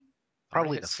I'm gonna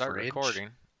Probably hit the start fridge. recording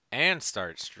and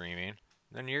start streaming.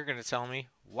 Then you're gonna tell me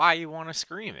why you want to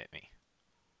scream at me,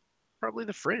 Probably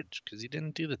the fridge, because you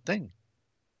didn't do the thing.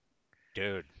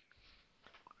 dude.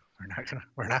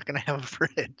 We're not gonna have a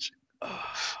fridge.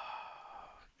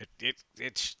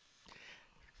 It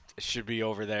should be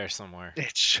over there somewhere.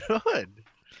 It should.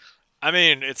 I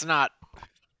mean, it's not.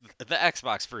 The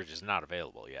Xbox fridge is not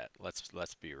available yet.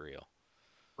 Let's be real.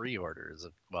 Pre-order is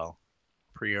well,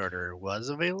 pre-order was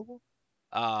available.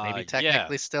 Maybe Yeah.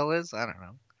 technically still is. I don't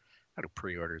know. How do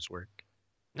pre-orders work?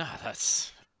 No,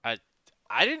 I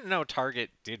I didn't know Target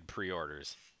did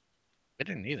pre-orders. I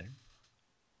didn't either.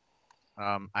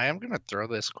 I am gonna throw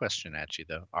this question at you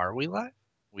though. Are we live?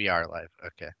 We are live.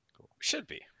 Okay, cool. Should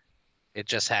be. It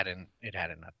hadn't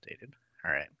updated.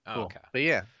 All right, cool. Okay. But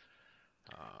yeah,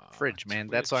 fridge man.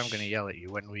 That's why I'm gonna Twitch. yell at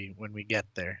you when we get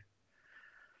there.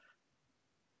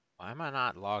 Why am I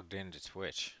not logged into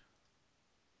Twitch?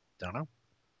 Don't know.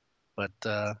 But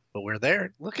we're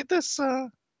there. Look at this though.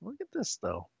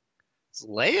 This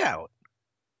layout.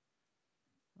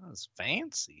 That's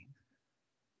fancy.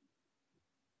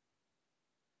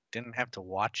 Didn't have to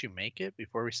watch you make it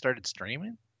before we started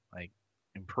streaming. Like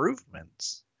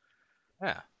improvements.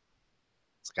 Yeah.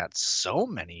 It's got so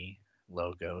many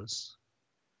logos.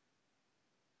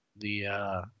 The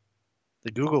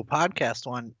Google Podcast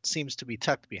one seems to be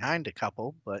tucked behind a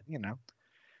couple, but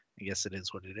I guess it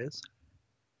is what it is.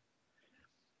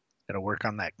 Got to work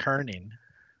on that kerning.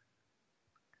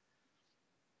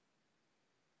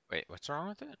 Wait, what's wrong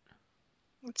with it?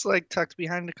 It's like tucked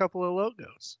behind a couple of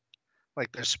logos.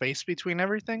 Like there's space between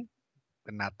everything,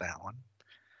 but not that one.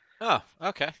 Oh,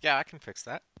 okay. Yeah, I can fix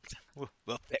that.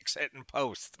 We'll fix it in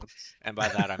post. And by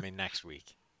that, I mean next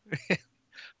week.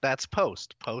 That's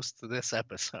post this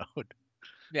episode.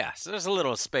 Yeah, so there's a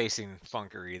little spacing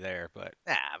funkery there, but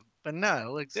Yeah, but no,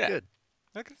 it looks yeah. good.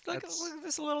 Look That's at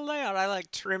this little layout. I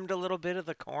like trimmed a little bit of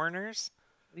the corners,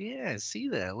 Yeah, see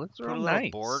that? It looks put real a little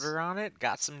nice. border on it,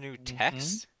 got some new hmm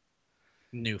text.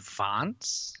 New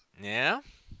fonts. Yeah,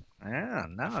 Yeah, I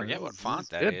no, forget this what is, this font is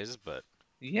that good. is, but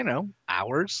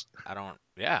Ours. I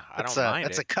That's don't a mind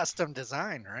that's a it. custom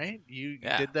design, right? You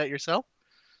Yeah, did that yourself?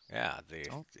 yeah,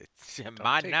 Don't it's don't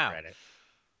mine take now. credit.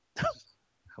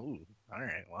 Ooh, all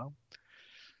right. Well,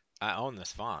 I own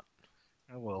this font.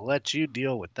 I will let you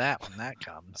deal with that when that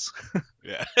comes.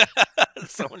 Yeah.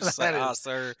 Someone just like, that oh, is,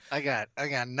 sir, I got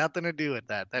nothing to do with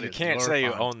that. That you is can't your say you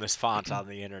font. own this font on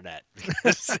the internet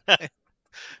because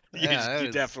Yeah,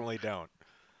 you definitely don't.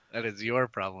 that is your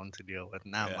problem to deal with,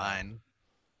 not Yeah. mine.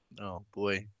 Oh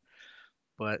boy.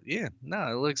 But yeah, no,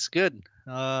 it looks good.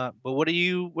 But what have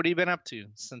you been up to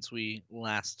since we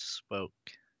last spoke?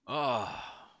 Oh,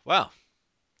 well,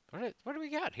 what do we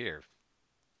got here?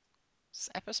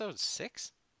 Episode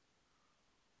 6?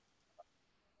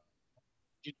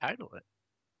 You title it.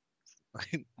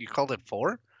 You called it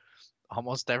four?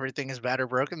 Almost everything is bad or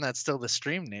broken. That's still the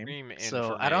stream name. Stream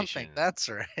So I don't think information. that's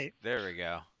right. There we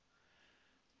go.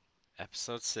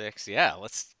 Episode 6. Yeah,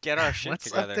 let's get our shit Let's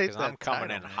together because update I'm that coming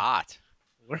title, in man. hot.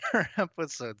 We're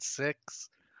episode 6, Lots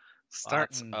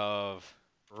starting of.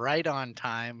 right on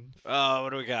time. Oh,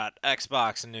 what do we got?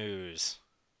 Xbox news.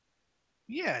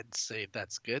 Yeah, I'd say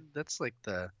that's good. That's like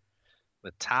the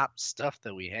top stuff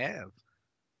that we have.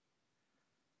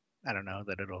 I don't know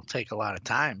that it'll take a lot of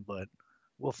time, but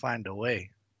we'll find a way.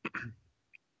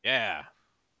 Yeah.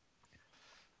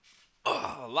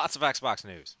 Oh, lots of Xbox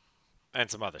news and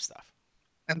some other stuff.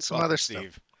 And some other Welcome, stuff.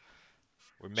 Steve.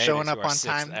 We made it Showing to up our on sixth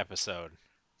time, episode.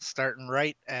 starting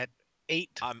right at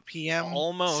I'm 8 p.m. Central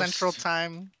almost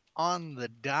Time on the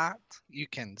dot. You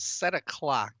can set a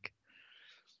clock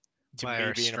to by me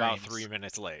our being about 3 streams.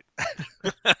 minutes late.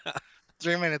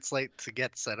 3 minutes late to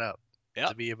get set up, Yep.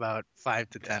 to be about 5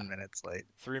 to Yeah. 10 minutes late.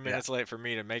 3 minutes late for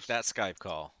me to make that Skype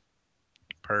call.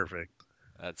 Perfect.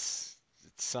 That's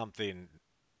it's something,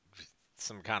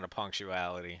 some kind of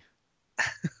punctuality.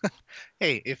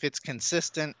 Hey, if it's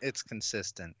consistent, it's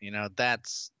consistent.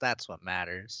 That's what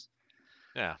matters.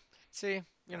 Yeah. See,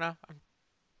 I'm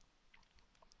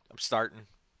starting,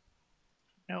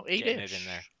 getting it in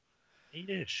there. 8ish.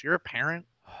 8ish. You're a parent.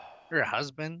 You're a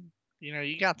husband.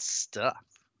 You got stuff.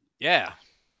 Yeah.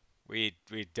 We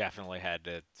definitely had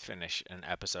to finish an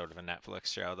episode of a Netflix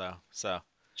show though. So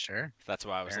Sure. that's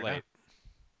why I was Fair enough. late.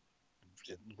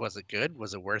 Was it good?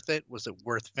 Was it worth it? Was it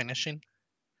worth finishing?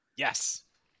 Yes.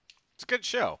 It's a good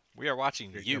show. We are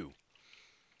watching There you go. You.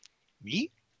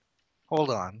 Me? Hold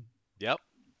on. Yep.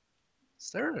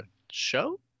 Is there a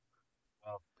show?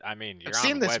 Well, I mean, I've you're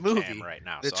seen on this webcam movie, right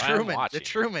now, the so I am Truman, the watching you.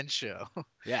 Truman Show.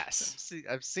 Yes.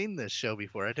 I've seen this show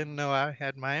before. I didn't know I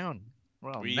had my own.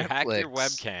 Well, We hacked your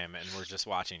Netflix. webcam and we're just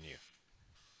watching you.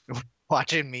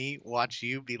 Watching me watch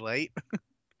you be late.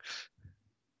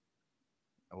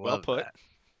 I Well love put. that.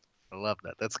 I love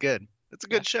that. That's good. It's a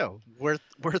Yeah. good show. Worth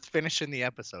finishing the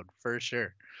episode for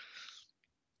sure.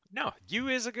 No, You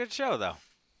is a good show though.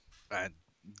 I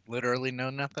literally know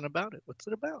nothing about it. What's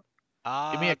it about?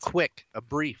 Give me It's a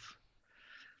brief.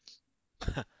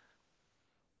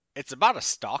 it's about a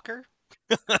stalker.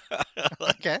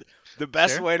 Like, Okay, the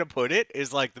best sure, way to put it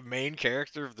is like the main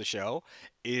character of the show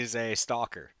is a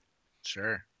stalker.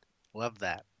 sure. Love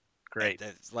that. And Great.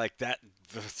 it's like that.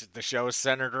 The show is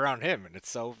centered around him, and it's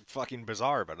so fucking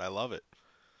bizarre, but I love it.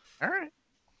 All right.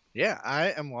 Yeah,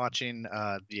 I am watching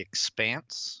The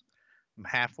Expanse. I'm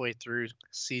halfway through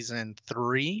season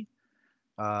 3,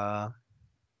 uh,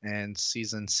 and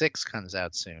season 6 comes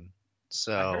out soon.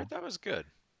 I heard So that was good.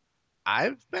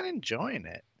 I've been enjoying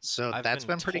it. So I've that's been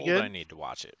been pretty told I good. need to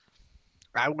watch it.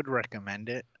 I would recommend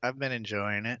it. I've been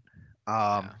enjoying it.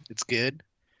 Yeah. It's good.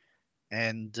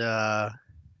 And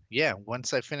yeah,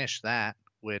 once I finish that,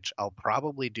 which I'll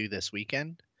probably do this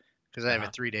weekend because I Uh have a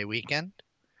huh. 3-day weekend.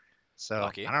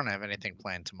 So I Lucky. don't have anything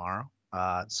planned tomorrow.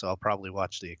 So I'll probably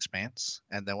watch The Expanse.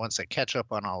 And then once I catch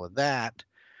up on all of that,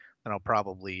 then I'll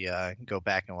probably go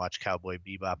back and watch Cowboy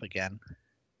Bebop again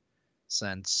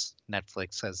since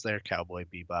Netflix has their Cowboy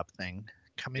Bebop thing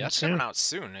Yeah, coming it's coming soon. out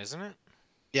soon, isn't it?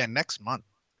 Yeah, next month.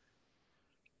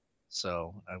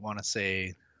 So I want to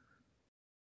say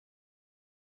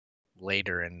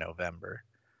later in November.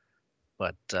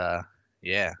 But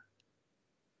yeah,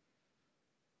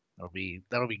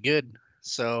 that'll be good.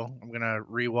 So I'm gonna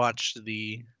rewatch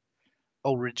the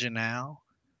original.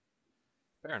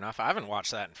 Fair enough. I haven't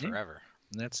watched that in Yeah, forever.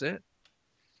 and that's it.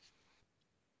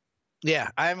 Yeah,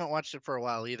 I haven't watched it for a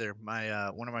while either. My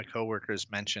one of my coworkers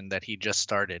mentioned that he just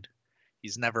started.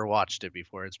 He's never watched it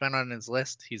before. It's been on his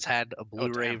list. He's had a Oh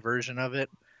Blu-ray damn. version of it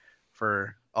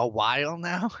for a while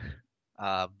now.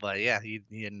 But yeah, he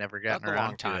had never gotten That's a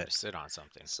long around to time it. to sit on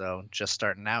something. So just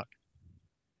starting out.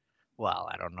 Well,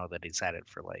 I don't know that he's had it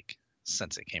for like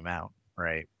since it came out,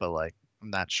 right? But like I'm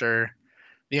not sure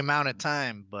the amount of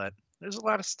time, but there's a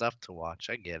lot of stuff to watch.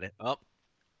 I get it, Well,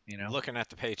 you I'm know. looking at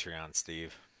the Patreon,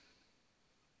 Steve.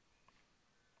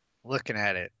 Looking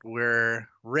at it, we're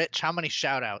rich. How many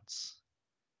shout outs?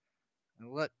 It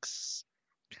looks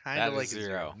kind That of is like a 0.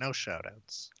 0. No shout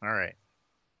outs. All right.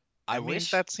 I I mean,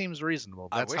 wish that seems reasonable.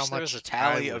 I That's how wish there was a much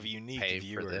I tally of would unique pay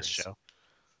for this viewers show.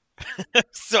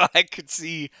 so I could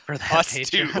see For that us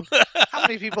too. Patreon. How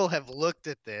many people have looked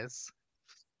at this?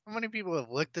 How many people have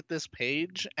looked at this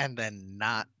page and then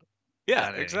not Yeah,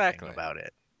 done anything exactly. about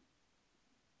it?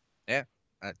 Yeah.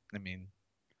 I mean,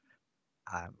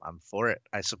 I'm for it.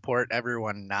 I support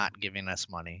everyone not giving us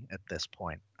money at this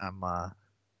point. I'm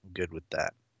good with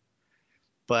that.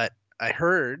 But I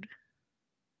heard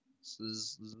this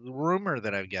is the rumor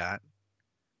that I've got.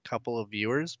 A couple of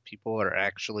viewers, people are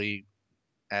actually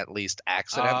at least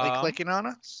accidentally Um, clicking on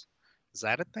us. Is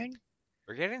that a thing?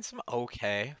 we're getting some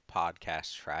okay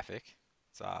podcast traffic.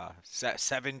 It's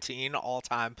 17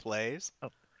 all-time plays.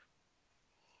 Oh,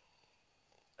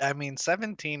 I mean,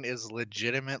 17 is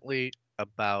legitimately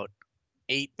about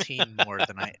 18 more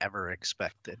than I ever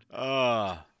expected.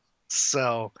 Uh,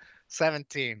 So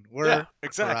 17, yeah, we're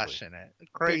exactly. crushing it.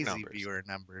 Big Crazy numbers. viewer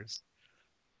numbers.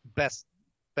 Best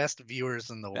best viewers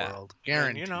in the Yeah. world,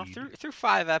 And guaranteed. through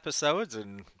 5 episodes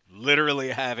and literally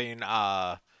having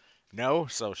no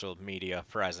social media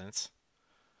presence.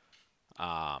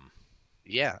 Um,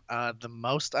 Yeah, the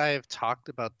most I have talked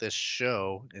about this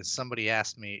show is somebody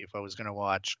asked me if I was going to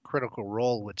watch Critical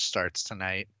Role, which starts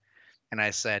tonight, and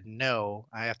I said no.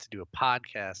 I have to do a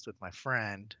podcast with my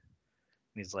friend,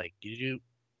 and he's like, "You do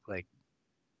like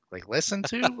listen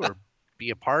to or be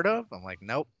a part of?" I'm like,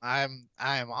 "Nope, I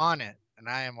am on it, and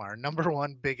I am our number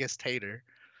one biggest hater."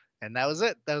 And that was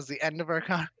it. That was the end of our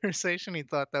conversation. He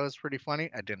thought that was pretty funny.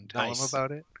 I didn't tell him nice.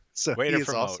 about it, so Way he to is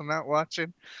promote. also not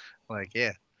watching. Like,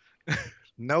 yeah,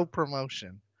 no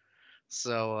promotion.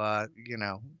 So, I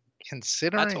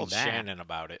considering told that, Shannon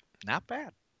about it. not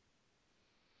bad.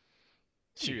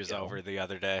 There She you was go. over the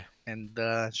other day. And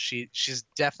she's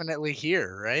definitely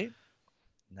here, right?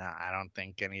 No, I don't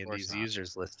think any Of of course these not.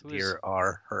 users listed Who is? here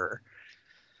are her.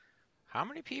 How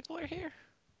many people are here?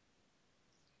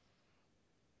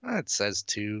 It says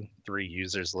 2, 3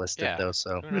 users listed Yeah. though,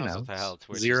 so Who who knows what the hell knows?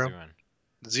 Twitch is Zero, doing,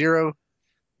 zero,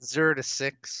 0 to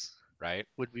 6 right?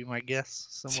 would be my guess,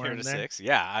 somewhere Zero in to there. six.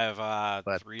 Yeah, I have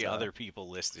But 3 other people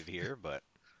listed here, but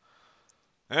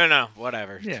I don't know.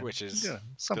 Whatever. yeah, Twitch is yeah,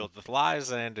 some filled with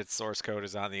lies, and its source code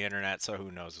is on the internet, so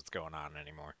who knows what's going on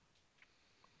anymore?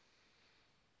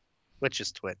 Twitch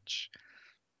is Twitch.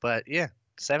 But yeah,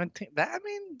 17. That I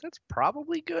mean, that's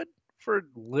probably good for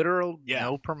literal Yeah.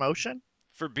 no promotion.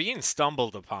 For being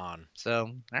stumbled upon,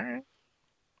 So, all right.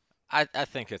 I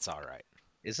think it's all right.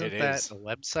 It Isn't that is. a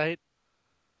website?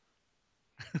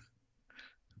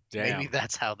 Maybe Damn.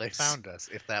 that's how they It's, found us,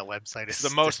 if that website is it's the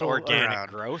most still organic around.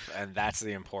 growth, and that's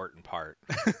the important part.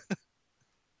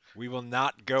 We will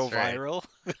not go That's right. viral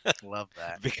Love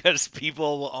that. because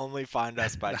people will only find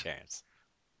us by chance.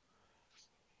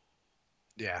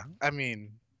 Yeah. I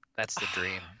mean, that's the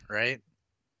dream, right?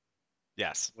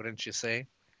 Yes. Wouldn't you say?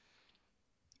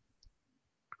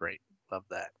 Great. Love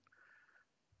that.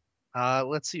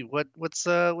 Let's see what's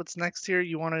next here.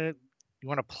 You wanna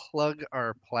plug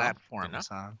our Well, you know, platforms,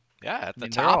 huh? yeah, at I the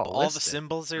mean, they're top, all all the listed,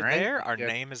 symbols are right? there. You Our get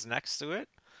name is next to it.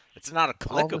 It's not a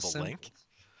all the clickable link. symbols.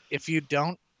 If you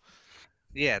don't,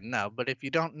 yeah, no, but if you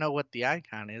don't know what the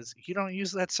icon is, you don't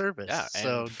use that service. Yeah, and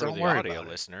So for don't the worry audio about it.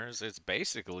 listeners, it's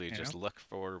basically You just know? look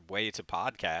for Way to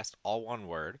Podcast, all one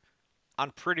word,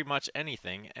 on pretty much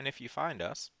anything. And if you find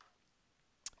us,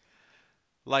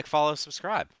 like, follow,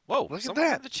 subscribe. Whoa, Look at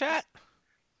someone's in that. the chat.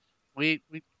 We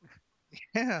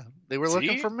yeah, they were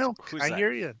looking See? for milk. Who's I that?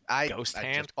 hear you. I Ghost I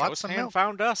Hand. just bought Ghost some Hand milk.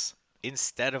 found us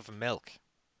instead of milk.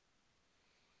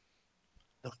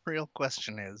 The real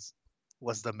question is,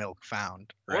 was the milk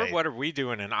found, Or right? what are we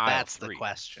doing in aisle That's the 3?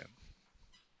 question.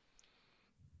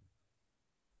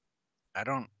 I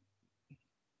don't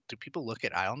Do people look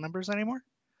at aisle numbers anymore?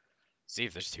 See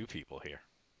if there's 2 people here.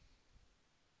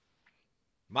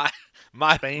 My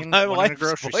my Spain, my one in a wife's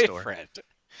grocery store. boyfriend.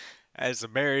 As a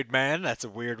married man, that's a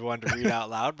weird one to read out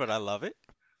loud, but I love it.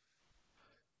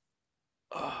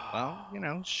 Well,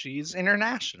 Oh, she's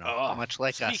international, oh. much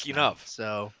like us Speaking now. of,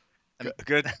 So, um,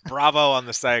 good, bravo on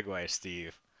the segue,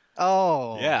 Steve.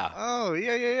 oh, Yeah, oh,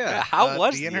 yeah, yeah, yeah. yeah. How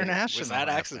was The was international that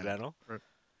happened. accidental?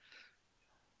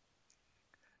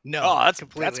 No, Oh, that's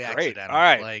completely great. All accidental.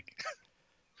 right, Like,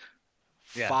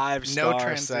 yeah, five no star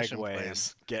transition plan.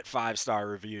 segues get 5-star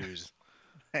reviews.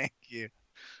 Thank you.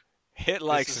 Hit This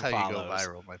likes is and how you go follows.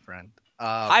 viral, my friend.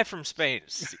 Hi from Spain,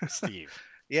 Steve.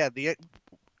 Yeah,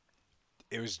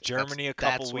 It was Germany a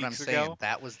couple that's what I'm weeks saying. ago.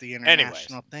 That was the Anyways,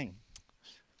 international thing.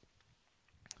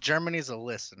 Germany's a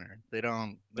listener. They they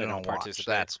don't don't watch. participate.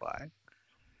 That's why.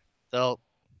 They'll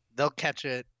they'll catch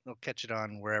it. They'll catch it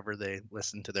on wherever they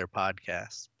listen to their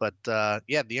podcasts. But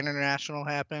yeah, the international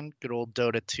happened. Good old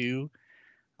Dota 2.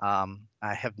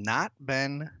 I have not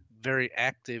been very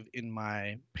active in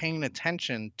my paying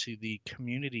attention to the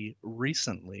community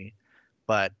recently,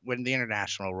 but when the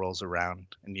international rolls around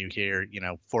and you hear,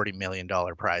 $40 million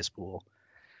prize pool,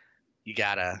 you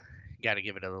gotta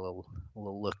give it a little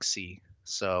look see.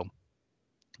 So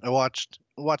I watched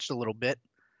a little bit.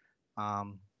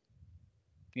 Um,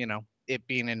 it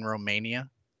being in Romania,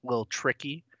 a little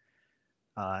tricky.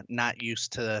 Not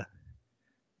used to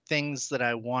things that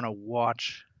I want to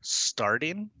watch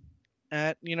starting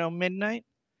at midnight.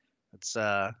 It's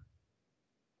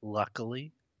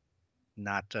luckily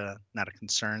not a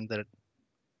concern that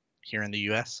here in the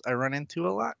U.S. I run into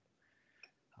a lot.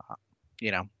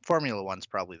 Uh, Formula One's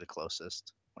probably the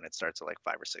closest when it starts at like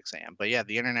 5 or 6 a.m. But yeah,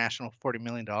 the international $40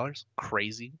 million,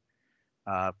 crazy.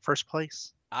 First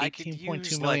place, I could 18.2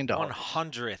 use like million one dollars.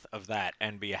 hundredth of that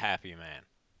and be a happy man.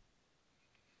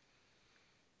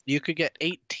 You could get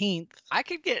 18th I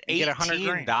could get and get 100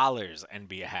 grand. $18 and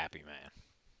be a happy man.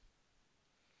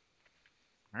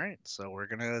 All right, so we're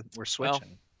Well,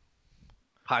 switching.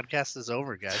 Podcast is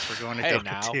over, guys. We're going to hey Dota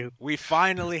now, 2. we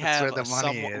finally That's have where the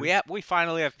money is. we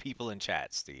finally have people in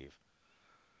chat, Steve.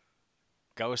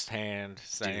 Ghost Hand Dude,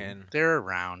 saying they're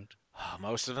around. "Oh,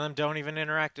 most of them don't even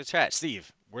interact with chat.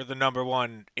 Steve, we're the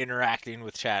 #1 interacting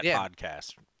with chat Yeah,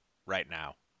 podcast right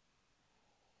now.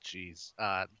 jeez.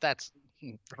 That's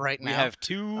right We now. have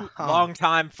 2 Um,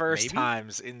 long-time first maybe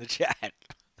times in the chat.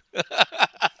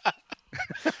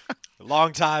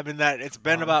 Long time in that it's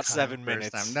been long about time, 7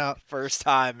 first time. minutes. No, First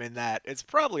time in that it's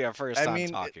probably our first I time mean,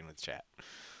 talking with chat.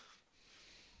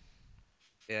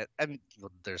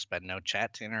 well, there's been no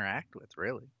chat to interact with,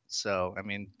 really. So, I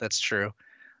mean, that's true.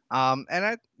 And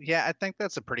I think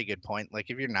that's a pretty good point. Like,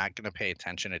 if you're not gonna pay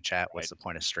attention to chat, Right. what's the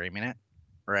point of streaming it,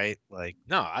 right? Like,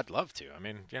 No, I'd love to. I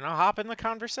mean, hop in the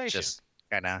conversation. just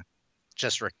kind of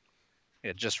just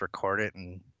just record it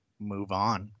and move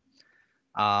on.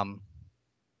 Um,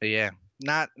 but yeah,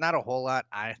 not a whole lot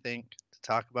I think to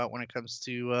talk about when it comes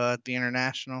to the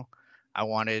international. I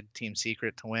wanted Team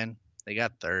Secret to win. They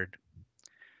got third.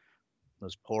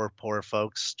 Those poor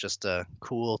folks, just a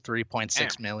cool Damn.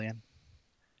 3.6 million.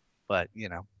 But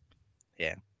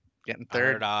yeah, getting I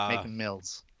heard third, making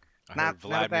mills. I Not heard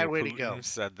not a bad Vladimir way to go. Putin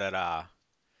said that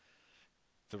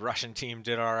the Russian team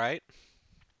did all right.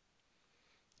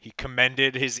 He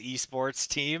commended his esports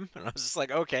team, and I was just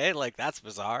like, okay, like that's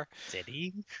bizarre. Did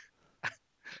he?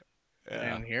 I Yeah.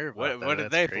 didn't hear about What that. did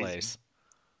That's they crazy. place?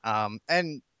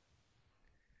 And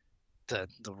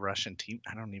the Russian team,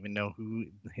 I don't even know who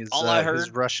All I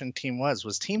his heard, Russian team was.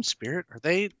 Was Team Spirit? Are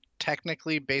they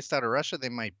technically based out of Russia? They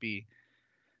might be.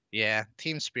 Yeah,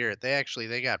 Team Spirit.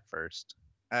 They got first.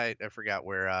 I forgot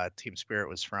where Team Spirit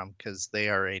was from because they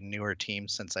are a newer team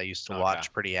since I used to okay,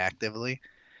 watch pretty actively.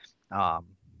 Um,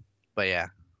 but yeah,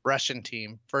 Russian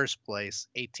team, first place,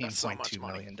 eighteen that's so point much two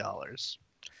money. million dollars.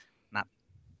 Not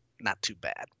not too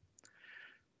bad,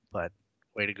 but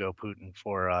way to go, Putin,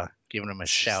 for giving them a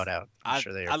It's just, shout out. I'm I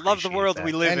sure they I love the appreciate world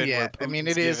we that. live And in yeah, where I mean Putin's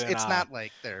it is. giving It's not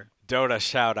like they're. Dota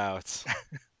shout outs.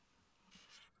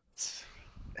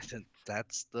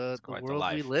 That's It's the quite the world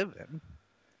we life. live in.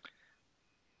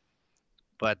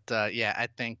 But yeah, I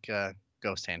think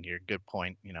Ghost Hand here, good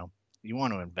point. You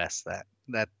want to invest that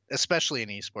especially in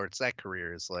esports. That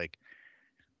career is like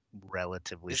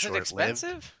relatively Is it short lived.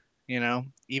 expensive?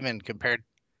 Even compared.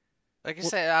 Like you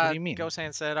What say, What do you mean?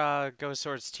 Gosan said, goes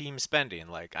towards team spending.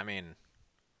 Like, I mean,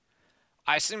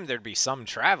 I assume there'd be some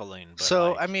traveling, but So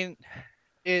like, I mean,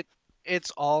 it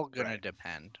it's all gonna right.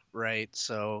 depend, right?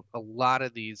 So a lot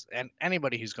of these, and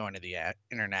anybody who's going to the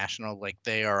international, like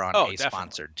they are on Oh, a definitely.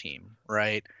 sponsored team,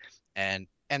 right? And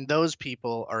those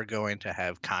people are going to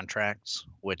have contracts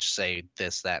which say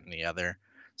this, that, and the other.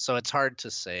 So it's hard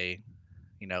to say,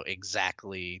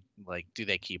 exactly like do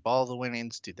they keep all the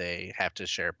winnings? Do they have to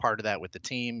share part of that with the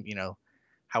team?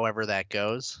 However that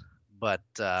goes. But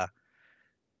I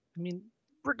mean,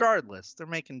 regardless, they're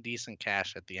making decent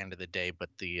cash at the end of the day. But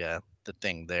the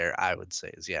thing there, I would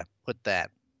say, is yeah,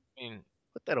 I mean,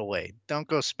 put that away. Don't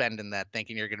go spending that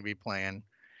thinking you're going to be playing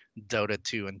Dota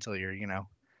 2 until you're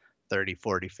 30,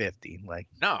 40, 50. Like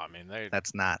no, I mean they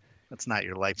that's not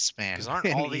your lifespan because aren't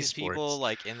in all these people esports.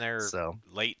 like in their So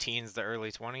late teens to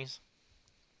early 20s?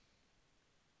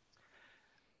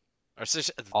 Or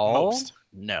all most?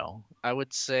 no, I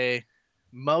would say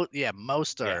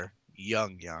most Yeah. are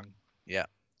young. Yeah,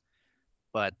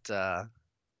 but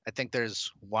I think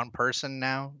there's one person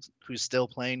now who's still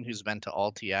playing who's been to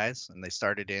all TIs, and they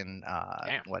started in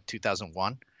Damn.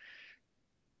 2001.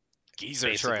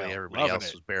 Geezer Basically, Trail. everybody Loving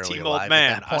else it. was barely Team Old alive at Man.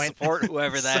 that I point. support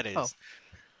whoever So that is.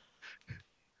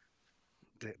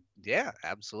 yeah,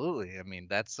 absolutely. I mean,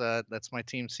 that's my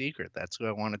team secret. That's who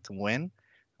I wanted to win.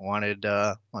 I wanted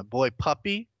my boy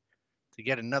Puppy to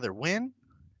get another win.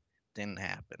 Didn't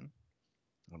happen,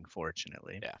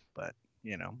 unfortunately. Yeah. But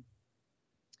you know,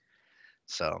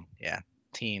 so yeah,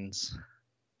 teens,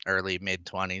 early mid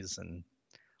 20s, and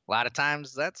a lot of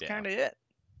times that's Yeah. kind of it.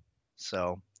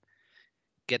 So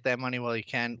get that money while you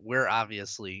can. We're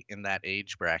obviously in that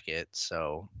age bracket,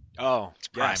 so Oh, it's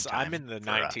prime yes. I'm time in the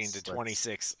for 19 to us. Let's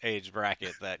 26 age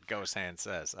bracket that Ghost Hand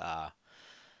says.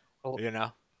 oh, You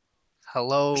know?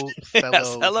 hello,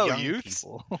 Yes. fellow Hello, young youths.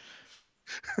 people.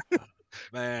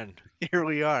 Man. Here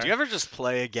we Do you are. ever just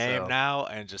play a game So now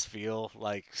and just feel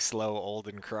like slow, old,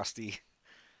 and crusty?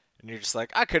 And you're just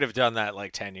like, I could have done that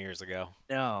like 10 years ago.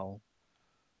 no,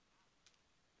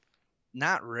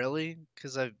 not really,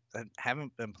 because I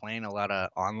haven't been playing a lot of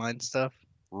online stuff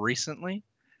recently.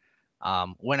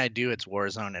 When I do, it's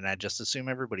Warzone, and I just assume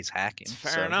everybody's It's hacking.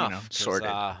 fair So enough, because,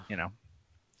 sorted. You know,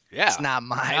 it's yeah, not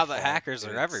my now the fault. hackers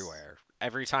are It's everywhere.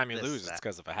 Every time you this lose, it's that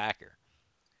because of a hacker.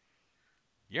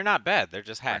 You're not bad, they're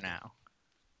just for hacking. now.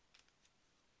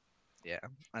 Yeah,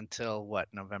 until what,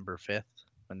 November 5th,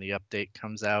 when the update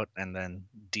comes out, and then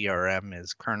DRM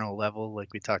is kernel level,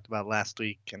 like we talked about last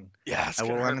week, and Yeah, it's I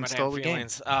will gonna hurt my damn uninstall the game.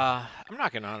 feelings. I'm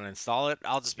not gonna uninstall it.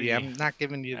 I'll just Yeah, be. I'm not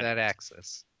giving you that Anyways,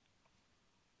 access.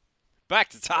 back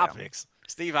to Yeah, topics.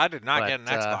 Steve, I did not but get an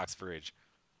Xbox fridge.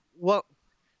 well,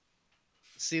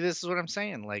 see, this is what I'm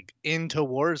saying. Like into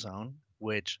Warzone,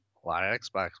 which a lot of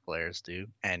Xbox players do,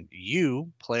 and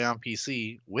you play on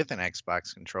PC with an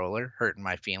Xbox controller, hurting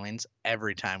my feelings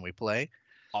every time we play.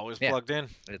 Always Yeah, plugged in.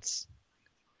 it's.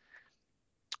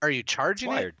 Are you It's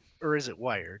charging it wired. or is it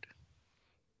wired?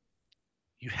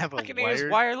 You have a Not gonna use wired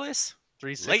wireless.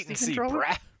 360 Latency, controller?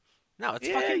 bruh. No, it's Yeah,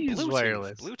 fucking use Bluetooth.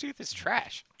 wireless. Bluetooth is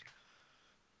trash.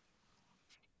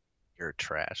 You're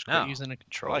trash. Quit No, using a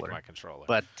I like controller. my controller.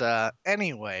 But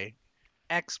anyway,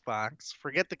 Xbox,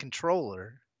 forget the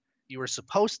controller. You were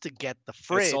supposed to get the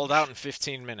It sold out fridge, in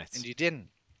 15 and minutes. you didn't.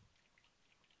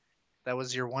 That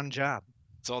was your one job.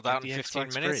 Sold Get out in the 15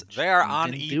 Xbox minutes. fridge, They are and you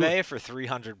on didn't do it. eBay for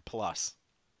 300 plus.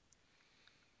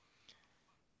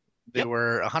 They Yep.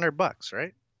 were $100,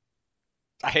 right?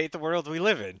 I hate the world we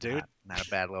live in, dude. Not a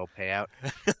bad little payout.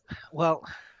 Well,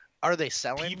 are they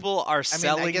selling? People are I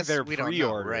mean, I selling guess their we don't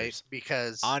know, right? pre-orders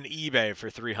Because on eBay for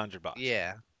 300 bucks.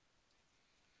 yeah,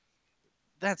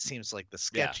 that seems like the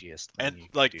Yeah. sketchiest thing And you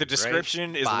could like the do, right?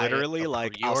 description is Buy it, literally a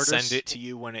like I'll pre-order. send it to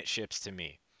you when it ships to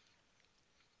me.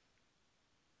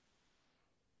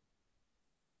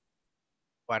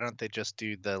 Why don't they just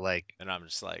do the like And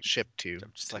ship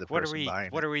I'm just to the like person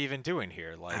buying what it? are we even doing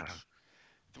here? I Like don't know.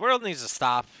 the world needs to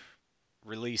stop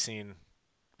releasing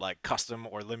like custom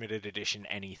or limited edition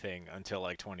anything until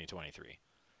like 2023.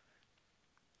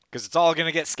 Because it's all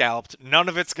gonna get scalped. None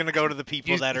of it's gonna go to the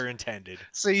people You that are intended.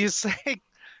 so you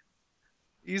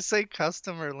say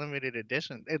custom or limited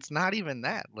edition. It's not even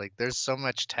that. Like there's so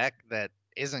much tech that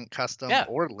isn't custom Yeah,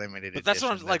 or limited but that's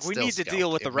what edition I'm like. that's We still need to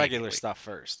deal scalped with the regular immediately stuff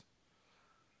first.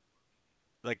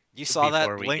 Like you saw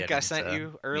that before we link get I sent into,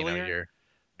 you earlier, your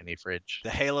mini fridge. the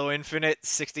Halo Infinite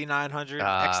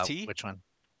 6900 XT. Which one?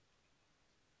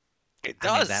 It I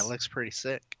mean, that does. looks pretty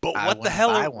sick. But I wouldn't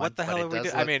buy one, what the but hell it are we does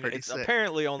doing? I look mean, pretty it's sick.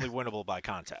 apparently only winnable by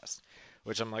contest,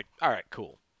 which I'm like, all right,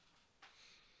 cool.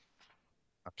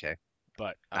 Okay.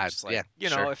 But I'm just like, Yeah, you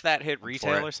know, sure. if that hit I'm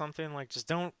for retail it. or something, like just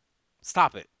don't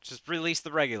stop it. Just release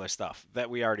the regular stuff that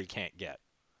we already can't get.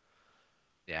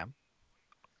 Yeah.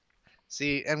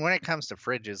 See, and when it comes to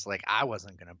fridges, like I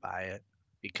wasn't gonna buy it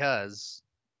because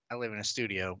I live in a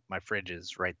studio. My fridge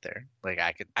is right there. Like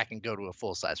I can go to a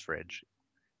full size fridge.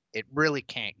 It really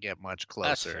can't get much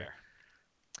That's closer fair.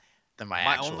 than my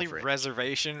My actual only fridge.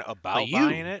 reservation But about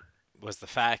buying you, it was the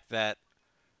fact that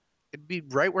it'd be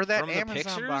right where that from the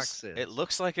Amazon pictures, box it is.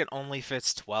 looks like it only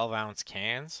fits 12-ounce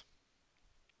cans.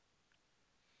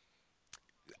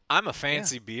 I'm a Yeah,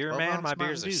 fancy beer 12 man. My ounce Mountain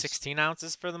beers are Dews. 16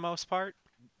 ounces for the most part.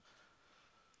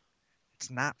 It's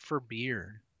not for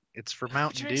beer. It's for Who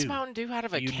Mountain drinks Dew. Mountain Dew out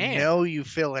of a You can? know you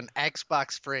fill an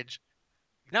Xbox fridge.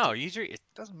 No, It you drink.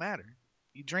 doesn't matter.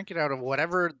 You drink it out of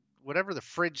whatever the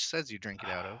fridge says you drink it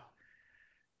out of.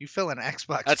 You fill an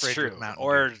Xbox That's fridge with true. Mountain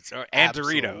Dew. And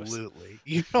Doritos. Absolutely.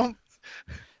 You don't.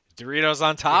 Doritos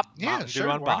on top, Yeah, Mountain Dew sure.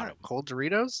 on Why not? bottom. Cold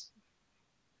Doritos?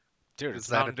 Dude, Is it's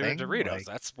that a Mountain Dew and thing? Doritos. Like,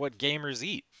 That's what gamers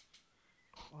eat.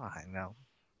 oh, I know.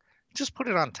 Just put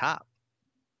it on top.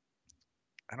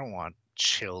 I don't want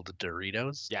chilled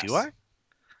Doritos. Do Yes, I?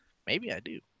 Maybe I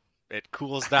do. it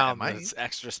cools I down might. the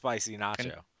extra spicy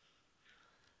Con- nacho.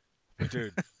 But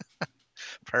dude,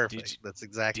 did Perfect. you, That's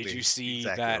did you see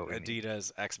exactly that what we need.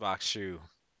 Adidas Xbox shoe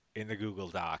in the Google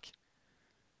Doc?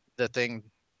 The thing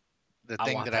the I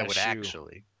thing want that I that would shoe.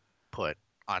 actually put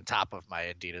on top of my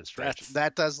Adidas fridge. That's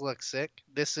That does look sick.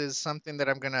 This is something that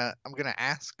I'm gonna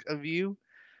ask of you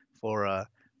for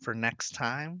next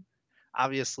time.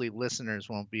 Obviously, listeners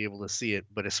won't be able to see it,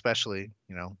 but especially,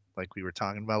 like we were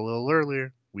talking about a little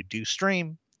earlier, we do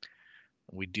stream,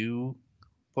 we do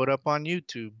put up on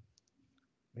YouTube.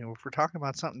 If we're talking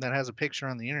about something that has a picture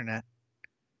on the internet,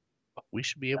 we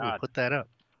should be able to God. put that up.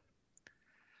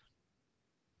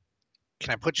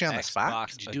 Can I put you on the spot? Xbox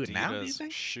Could you do it now, do you Adidas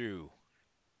think? shoe.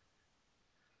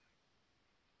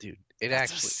 Dude,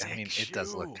 That's a I sick mean, it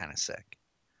does look shoe. kind of sick.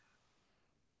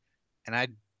 And I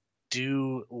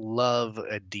do love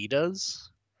Adidas.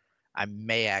 I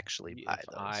may actually See buy if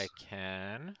I those.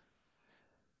 can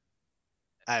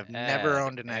I've never add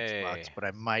owned an Xbox, a but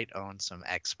I might own some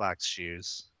Xbox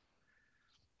shoes.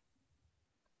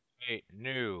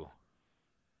 new.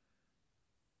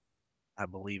 I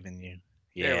believe in you.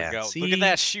 There we Yeah. go. Look at See?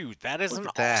 that shoe. That is Look an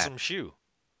at that. awesome shoe.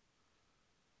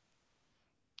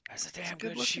 That's a It's a damn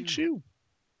good good looking shoe. shoe.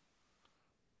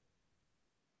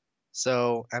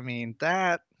 So, I mean,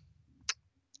 that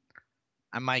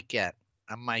I might get.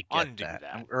 I might get Undo that.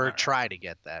 that. Or All right. try to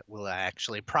get that. Will I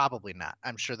actually? Probably not.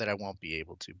 I'm sure that I won't be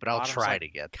able to, but I'll Bottom's try like to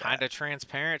get kind that. of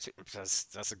transparent.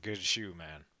 That's a good shoe,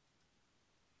 man.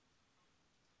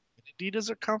 Adidas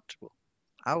are comfortable.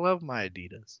 I love my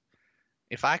Adidas.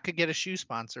 If I could get a shoe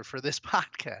sponsor for this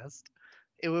podcast,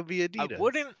 it would be I Adidas.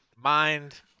 wouldn't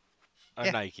mind a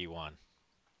Yeah, Nike one.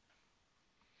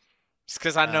 Just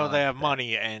because I know they have that.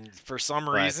 money, and for some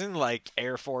But reason, like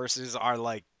Air Forces are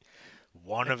like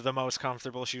one of the most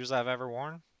comfortable shoes I've ever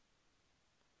worn.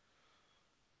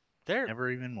 They're never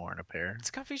even worn a pair. It's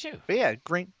a comfy shoe. But yeah,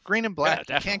 green and Yeah, black.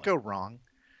 You can't definitely. go wrong.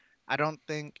 I don't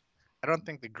think I don't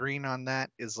think the green on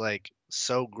that is like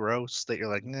so gross that you're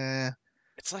like, nah,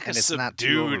 It's like a and it's not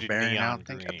too subdued overbearing. neon I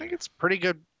think green. it's pretty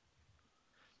good,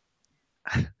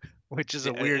 which is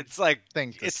Yeah, a weird it's like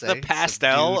thing to it's the say,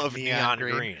 pastel subdued of neon neon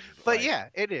green. green. But Like, yeah,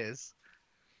 it is.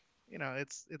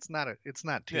 It's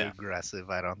not too yeah. aggressive,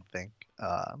 I don't think.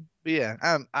 But yeah,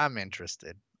 I'm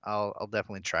interested. I'll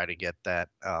definitely try to get that.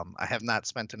 I have not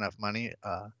spent enough money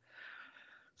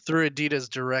through Adidas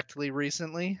directly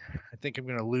recently. I think I'm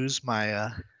gonna lose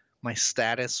my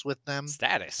status with them,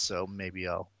 Status. so maybe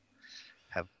I'll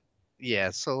have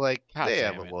Yeah, so like God they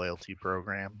have a damn it. loyalty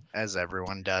program, as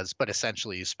everyone does, but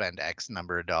essentially you spend X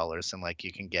number of dollars and like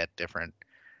you can get different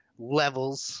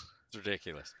levels. It's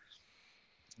ridiculous.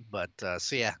 But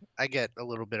so yeah, I get a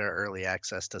little bit of early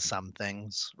access to some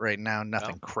things right now.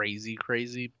 Well, Nothing crazy,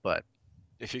 crazy, but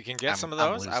if you can get I'm some of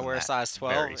I'm those, I losing wear a that size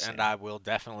very 12 and soon. I will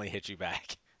definitely hit you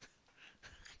back.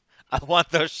 I want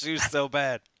those shoes so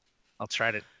bad. I'll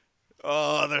try to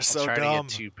Oh, they're I'll so try to get dumb.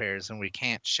 2 pairs, and we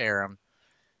can't share them.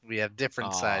 We have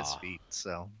different size Aw. feet,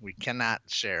 so we cannot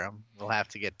share them. We'll have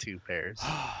to get 2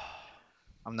 pairs.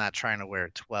 I'm not trying to wear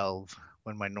 12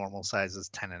 when my normal size is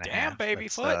 10 and a Damn, half. baby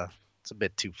foot. It's a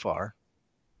bit too far.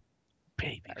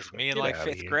 Baby That's foot, me in get like out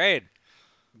of fifth here. grade.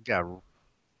 Got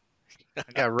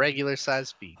I got regular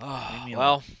size feet. Leave Oh, me alone.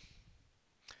 well,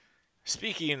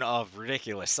 speaking of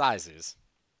ridiculous sizes,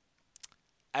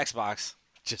 Xbox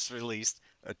just released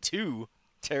a 2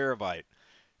 terabyte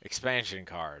expansion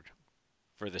card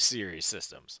for the series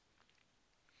systems.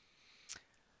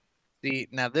 See,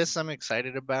 now this I'm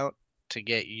excited about to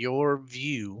get your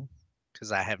view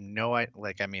because I have no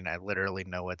like I mean I literally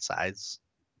know what size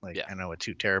like Yeah. I know what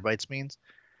 2 terabytes means,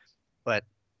 but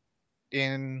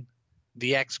in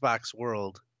the Xbox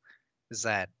world, is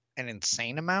that an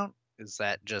insane amount? Is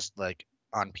that just like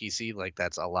on PC like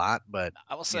that's a lot, but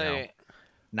I will you know, say,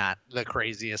 not the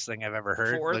craziest thing I've ever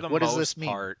heard? for Like the what does this most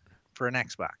mean part, for an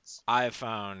Xbox? I have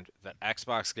found that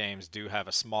Xbox games do have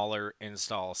a smaller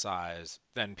install size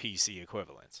than PC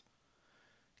equivalents.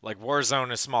 Like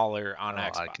Warzone is smaller on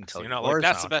Oh, I can Xbox. tell You you know, like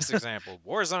that's the Warzone. best example.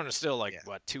 Warzone is still like Yeah,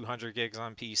 what 200 gigs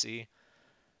on PC.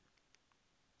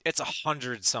 It's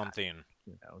 100 something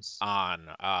who knows? on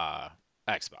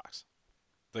Xbox.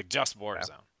 Like just Yeah.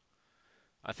 Warzone.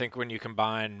 I think when you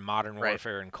combine Modern Right.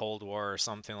 Warfare and Cold War or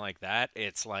something like that,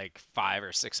 it's like 500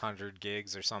 or 600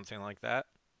 gigs or something like that.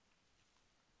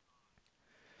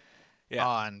 Yeah,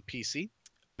 On PC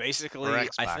or basically,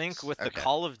 I think Xbox? with the Okay.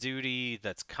 Call of Duty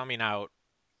that's coming out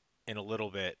in a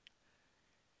little bit,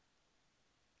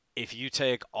 if you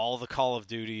take all the Call of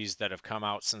Duties that have come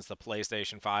out since the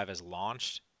PlayStation 5 has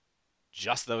launched,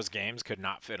 just those games could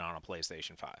not fit on a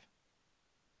PlayStation 5.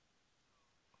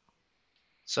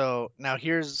 So now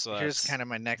So here's that's kind of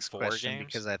my next four question games.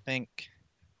 because I think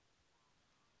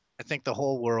the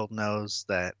whole world knows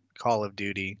that Call of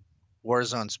Duty,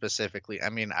 Warzone specifically. I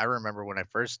mean, I remember when I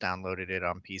first downloaded it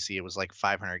on PC, it was like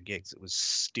 500 gigs. It was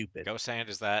stupid. Ghost Hand,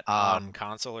 is that on Um,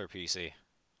 console or PC?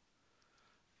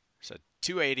 So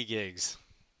 280 gigs.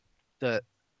 the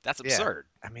That's yeah, absurd.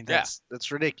 I mean Yeah.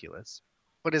 that's ridiculous.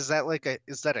 But is that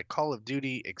a Call of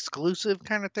Duty exclusive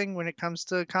kind of thing when it comes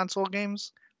to console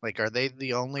games? Like, are they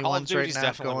the only Call of ones right Duty's now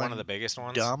definitely one of the going biggest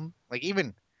ones. dumb? Like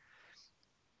even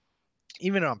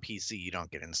on PC, you don't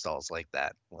get installs like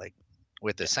that. Like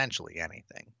with Yeah. essentially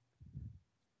anything.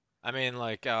 I mean,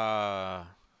 like,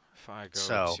 if I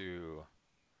go So to,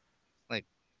 like,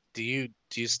 do you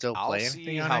still I'll play see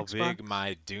anything on how big Xbox?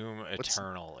 my Doom What's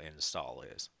Eternal install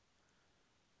is.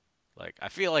 Like, I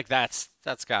feel like that's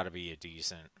got to be a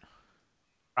decent.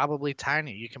 probably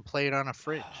tiny? You can play it on a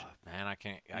fridge. Oh, man, I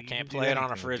You can't can do play it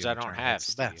on a anything with fridge Doom I don't Eternal. have, It's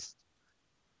the Steve. best.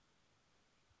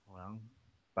 Well,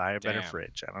 buy a better Damn,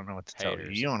 fridge. I don't know what to tell you. haters.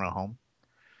 You own a home.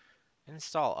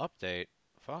 Install update.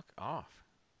 Fuck off.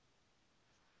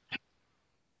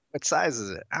 What size is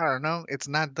it? I don't know. It's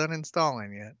not done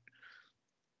installing yet.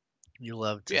 You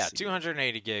love to Yeah, see it.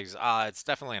 280 gigs. It's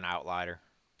definitely an outlier.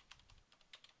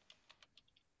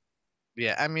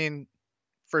 Yeah, I mean,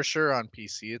 for sure on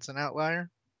PC it's an outlier,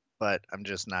 but I'm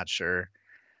just not sure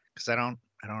because I don't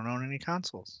own any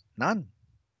consoles. None.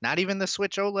 Not even the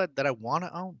Switch OLED that I want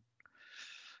to own.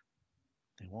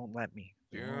 They won't let me.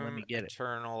 They won't let Doom me get it.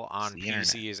 Eternal It's on the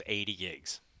internet. PC is 80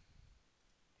 gigs.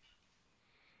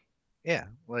 Yeah,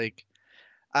 like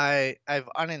I've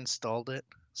uninstalled it,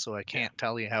 so I Yeah, can't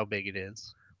tell you how big it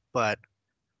is. But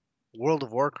World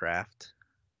of Warcraft,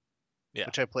 yeah.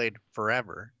 which I played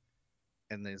forever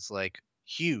and is like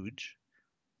huge,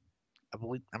 I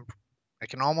believe I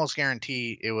can almost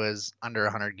guarantee it was under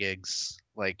 100 gigs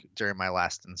like during my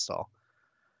last install.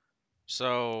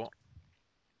 So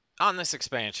on this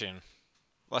expansion,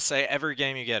 let's say every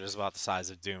game you get is about the size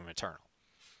of Doom Eternal.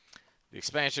 The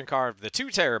expansion card, the 2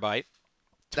 terabyte,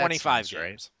 That 25 sounds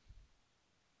right. games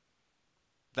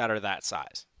that are that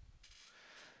size.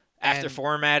 After And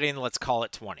formatting, let's call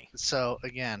it 20. so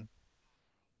again,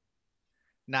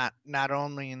 not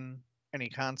only in any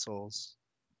consoles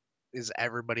is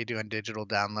everybody doing digital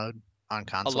download on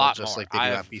A console lot just more. like they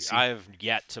do on PC. I've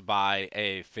yet to buy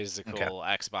a Okay. physical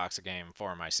Xbox game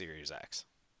for my Series X.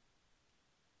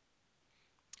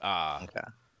 Uh Okay.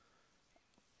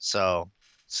 So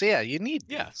yeah, you need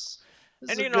yeah. these.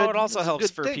 This is And a it good. This also is a helps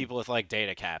good for thing. people with like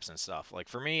data caps and stuff. Like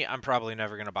for me, I'm probably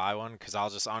never gonna buy one because I'll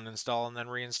just uninstall and then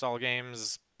reinstall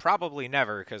games. Probably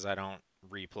never because I don't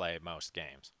replay most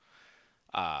games.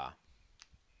 Uh,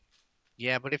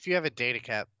 Yeah, but if you have a data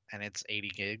cap and it's 80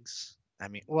 gigs, I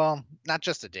mean, well, not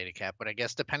just a data cap, but I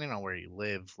guess depending on where you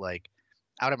live, like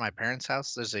out at my parents'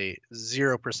 house, there's a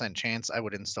 0% chance I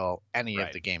would install any of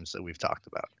right. the games that we've talked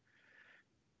about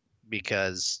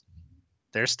because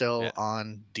they're Yeah. still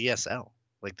on DSL.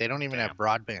 Like they don't even have Damn.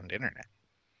 broadband internet,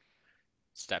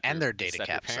 and their data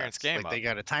Step your cap parents' sucks. game Like they up.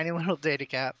 got a tiny little data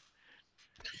cap.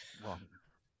 Well,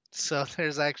 so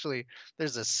there's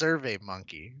a survey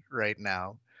monkey right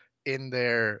now in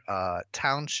their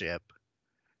township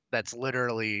that's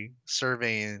literally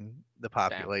surveying the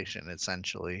Damn. population,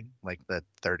 essentially, like the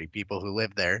 30 people who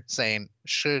live there, saying,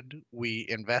 should we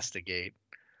investigate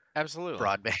Absolutely.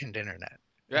 broadband internet?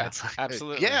 And Yeah. it's like,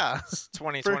 Absolutely. yeah, It's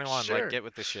for 2021. Like, sure. get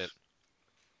with the shit.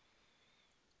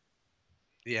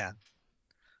 Yeah.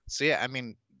 So yeah, I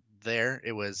mean, there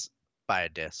it was buy a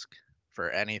disc for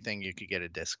anything you could get a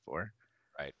disc for.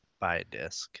 Right. Buy a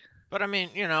disc. But I mean,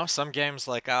 some games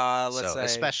like let's So say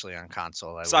especially on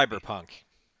console, I would be. Cyberpunk.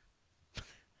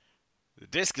 The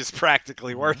disc is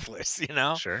practically Hmm. worthless.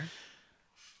 Sure.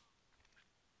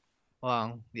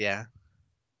 Well, yeah.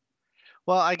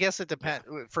 Well, I guess it Yeah. depends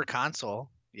for console.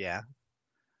 Yeah,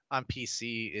 on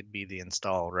PC, it'd be the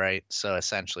install, right? So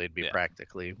essentially, it'd be Yeah.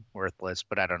 practically worthless.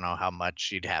 But I don't know how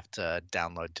much you'd have to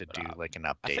download to But do like an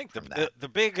I update think from that. But the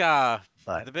big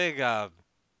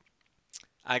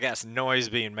I guess noise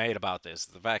being made about this,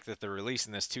 the fact that they're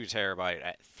releasing this 2 terabyte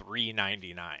at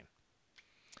 $399,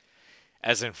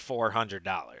 as in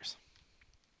 $400.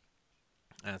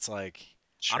 And it's like,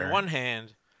 on sure, one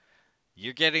hand,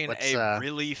 you're getting what's a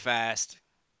really fast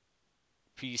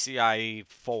PCIe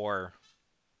 4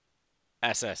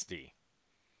 SSD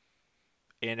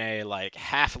in a like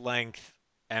half length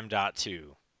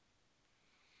M.2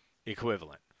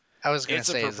 equivalent. I was gonna It's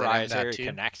a say, is that proprietary M.2?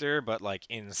 connector, but like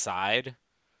inside,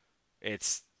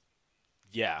 it's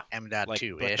yeah, like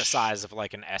M.2 but the ish. size of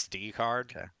like an SD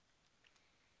card. Okay.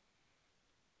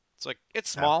 It's like it's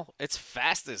Yeah. small, it's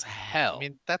fast as I hell,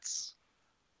 mean,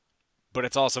 but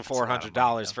it's also that's four a lot of hundred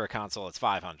money dollars though. for a console. It's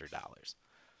 $500.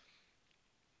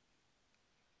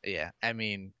 Yeah. I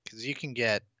mean, because you can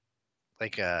get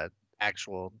like a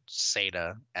actual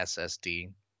SATA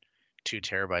SSD, 2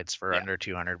 terabytes for Yeah. under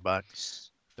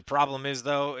 $200. The problem is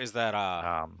though, is that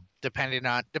Depending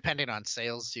on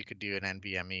sales, you could do an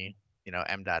NVMe,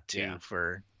 yeah, M.2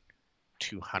 for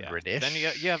yeah. 200 Then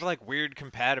you have ish. like weird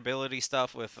compatibility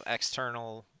stuff with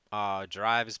external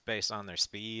drives based on their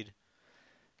speed.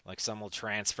 Like some will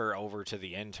transfer over to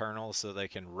the internal so they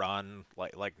can run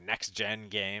like next gen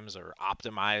games or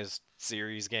optimized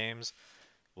series games.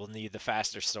 Will need the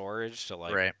faster storage to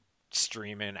like Right.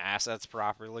 stream in assets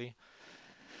properly.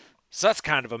 So that's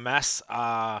kind of a mess.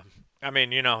 I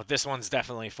mean, this one's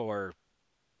definitely for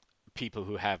people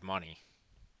who have money.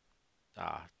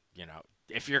 Uh, you know,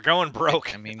 if you're going Right.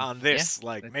 broke I mean, on yeah, this,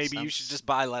 like it maybe you should sounds just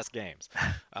buy less games.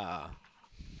 Uh,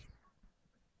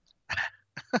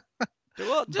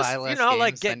 well, buy just less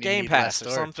like games, get then you Game need less Pass or storage.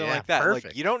 something Yeah, like that. Like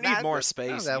you perfect. don't need That, more that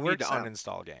no, space. You that need to works out.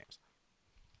 uninstall games.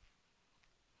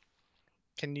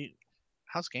 Can you?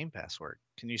 How's Game Pass work?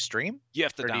 Can you stream, You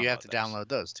have to or do you have download to those. download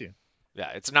those too? Yeah,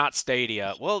 it's not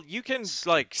Stadia. Well, you can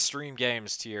like Stupid. stream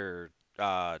games to your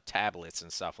tablets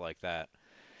and stuff like that.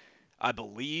 I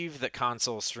believe that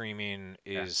console streaming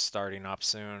Yeah. is starting up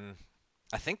soon.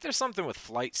 I think there's something with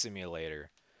Flight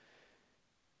Simulator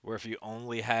where if you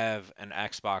only have an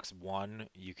Xbox One,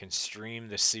 you can stream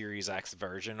the Series X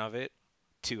version of it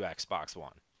to Xbox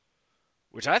One,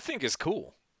 which I think is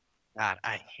cool. God,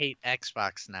 I hate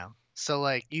Xbox now. So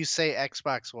like you say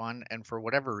Xbox One, and for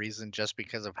whatever reason, just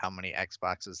because of how many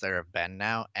Xboxes there have been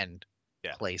now, and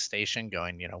Yeah. PlayStation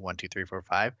going, 1, 2, 3, 4,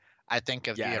 5, I think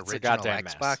of Yeah, the it's a original goddamn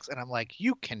mess. Xbox, and I'm like,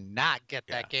 you cannot get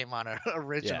Yeah. that game on an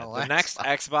Yeah, original the next Xbox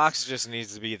Xbox. just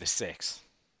needs to be the 6.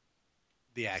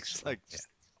 The It's actual, like yeah, just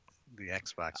the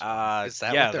Xbox One. Is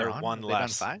that what yeah, they're they're on? one Have they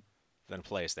done less 5? than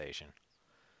PlayStation.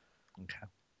 Okay.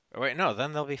 Oh, wait, no,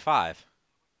 then there'll be 5.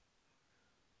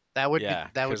 Yeah,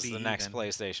 That would because be the next even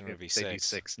PlayStation would if be they do 6.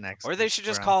 6 next Or they should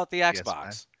just around call it the PS5.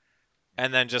 Xbox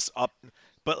and then just up,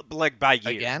 but like by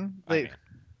year. Again, I mean,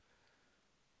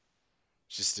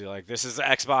 just do like this is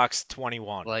Xbox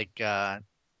 21. like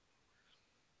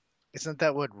isn't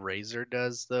that what Razer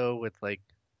does though with like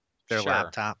their Sure.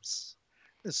 laptops?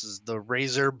 This is the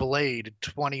Razer Blade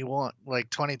 21, like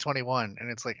 2021, and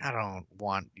it's like I don't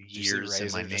want Did you see years in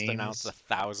my Razer just announced a names.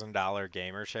 $1,000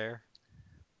 gamer chair?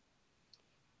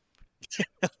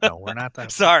 No, we're not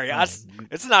that. Sorry, No,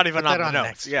 it's not even put on that the on notes.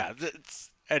 next Yeah, week.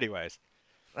 anyways,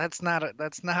 That's not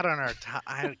on our top.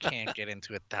 I can't get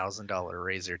into $1,000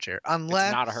 razor chair it's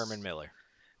not a Herman unless. Miller.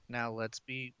 Now let's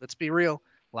be real.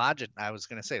 I was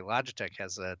gonna say Logitech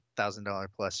has $1,000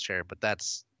 plus chair, but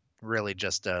that's really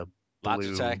just a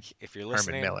blue Logitech, if you're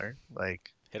Herman listening, Miller.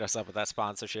 Like hit us up with that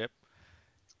sponsorship.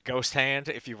 Ghost Hand,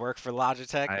 if you work for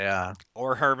Logitech I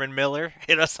or Herman Miller,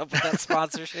 hit us up with that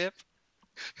sponsorship.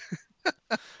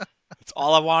 It's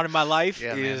all I want in my life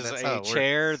yeah, man, is that's how a it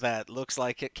chair works. that looks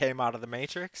like it came out of the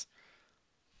Matrix.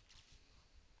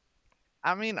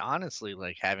 I mean, honestly,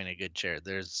 like having a good chair,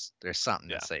 there's something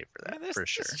Yeah. to say for I that mean, this for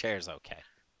this sure. chair's okay.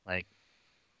 Like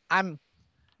I'm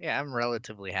yeah, I'm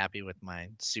relatively happy with my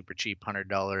super cheap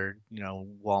 $100,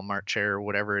 Walmart chair or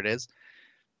whatever it is,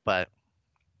 but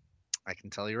I can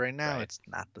tell you right now, Right. it's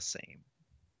not the same.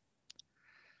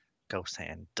 Ghost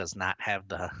Hand does not have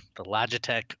the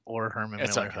Logitech or Herman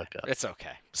It's Miller okay. hookup. It's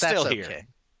okay. Still That's here. okay,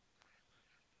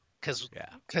 cause Yeah.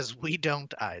 cause we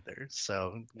don't either.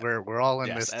 So we're all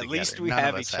in Yes. this At together. least we None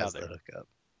of have us each has the other. hookup.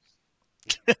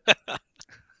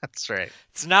 That's right.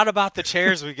 It's not about the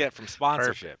chairs we get from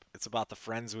Perfect. sponsorship. It's about the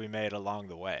friends we made along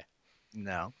the way.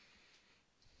 No.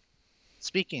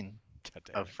 Speaking God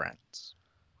damn of it. friends,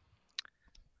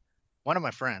 one of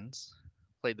my friends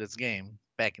played this game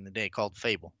back in the day called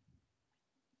Fable.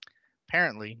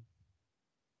 Apparently,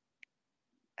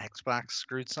 Xbox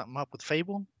screwed something up with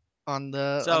Fable on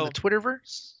the So,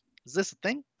 Twitterverse. Is this a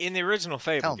thing? in the original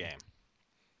Fable Tell me. game,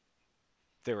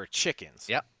 there were chickens.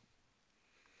 Yep.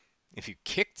 If you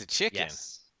kicked a chicken,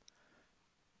 Yes.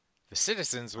 the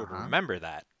citizens Uh would huh. remember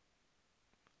that,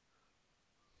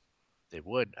 They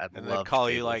would. I and they'd loved call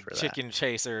you Fable like for that. chicken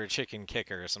chaser or chicken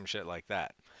kicker or some shit like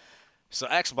that. So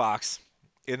Xbox,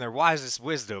 in their wisest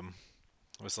wisdom,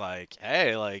 was like,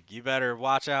 "Hey, like you better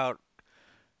watch out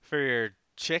for your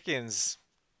chickens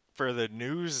for the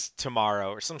news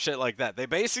tomorrow or some shit like that." They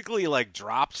basically like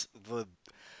dropped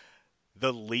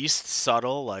the least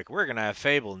subtle like we're going to have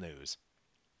Fable news.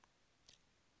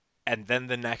 And then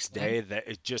the next Mm. day that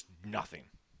it just nothing.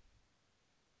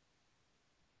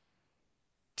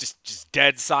 Just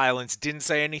dead silence, didn't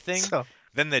say anything. So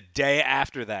Then the day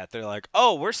after that, they're like,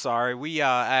 "Oh, we're sorry. We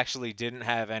actually didn't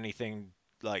have anything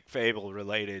like Fable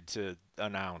related to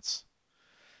announce.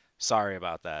 Sorry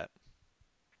about that."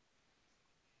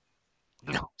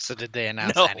 No. so did they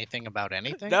announce No. anything about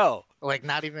anything? No. Like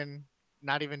not even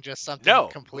just something No.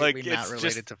 completely Like not it's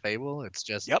just related to Fable. It's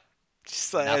just yep.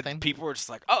 Just nothing. people were just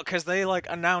like, "Oh, cuz they like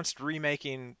announced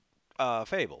remaking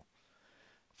Fable.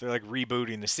 They're like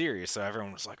rebooting the series." So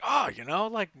everyone was like, "Oh,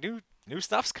 like new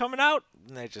stuff's coming out."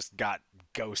 And they just got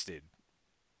ghosted.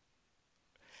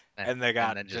 And, And they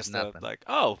and got then just just a nothing. like,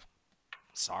 "Oh,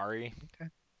 sorry." Okay.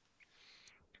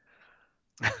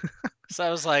 So I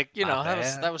was like, My that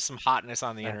bad. was some hotness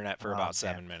on the internet for Oh about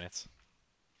man, 7 minutes.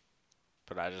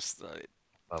 But I just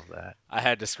love that. I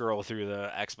had to scroll through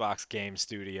the Xbox Game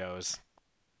Studios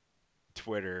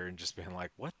Twitter and just being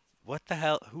like, what the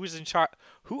hell? Who's in charge?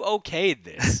 Who okayed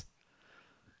this?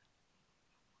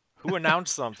 Who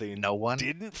announced something, No one.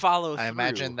 didn't follow I through,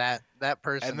 imagine that and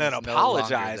person then is no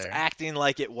longer apologized, there. acting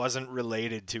like it wasn't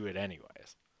related to it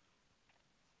anyways?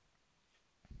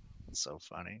 So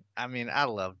funny. I mean, I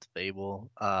loved Fable.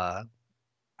 I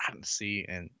didn't see,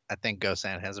 and I think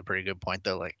Gosan has a pretty good point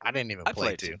though. Like, I didn't even I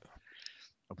play played two. two.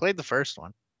 I played the first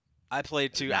one. I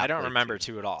played I did two. I not don't play remember two.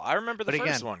 two at all. I remember the But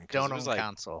first again, one because don't it was own like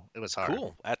console. It was hard.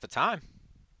 cool at the time.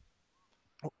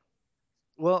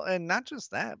 Well, and not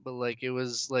just that, but like it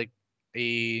was like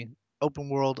a open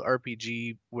world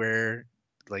RPG where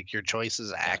like your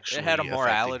choices Yeah, it had a actually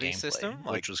affected morality gameplay, system.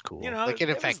 Like, which was cool. Like it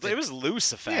was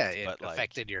loose yeah, effect, it but like,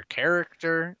 affected your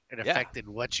character. It yeah, affected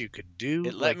what you could do.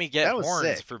 it let Like me get that was horns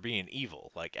sick. for being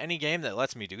evil. Like any game that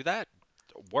lets me do that,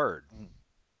 word. Mm,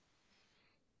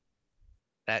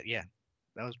 That yeah,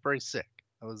 that was pretty sick.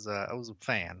 I was a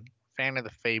fan of the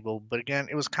Fable, but again,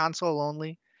 it was console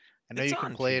only. I know It's you can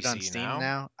on play it on PC Steam now.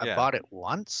 now. I Yeah, bought it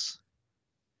once.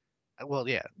 Well,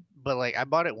 yeah, but like I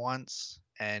bought it once,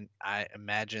 and I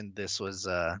imagined this was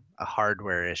a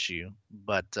hardware issue.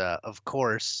 But of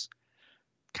course,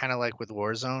 kind of like with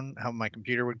Warzone, how my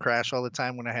computer would crash all the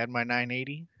time when I had my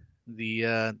 980,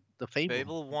 the Fable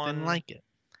Fable didn't 1 like it,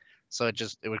 so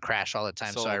it would crash all the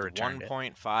time. So I sold returned it.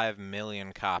 1.5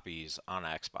 million copies on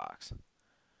Xbox,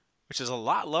 which is a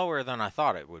lot lower than I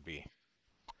thought it would be.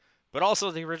 But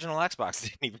also, the original Xbox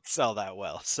didn't even sell that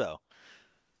well. So,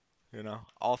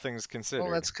 all things Well,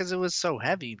 considered. that's because it was so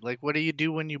heavy. Like, what do you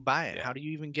do when you buy it? Yeah. How do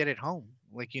you even get it home?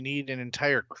 Like, you need an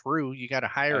entire crew. You got to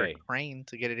hire a Hey, crane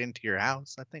to get it into your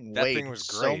house. That thing that thing weighed was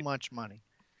so great. much money.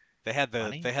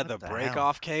 Funny? they had What the the break hell?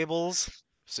 off cables,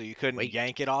 so you couldn't Wait,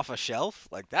 yank it off a shelf.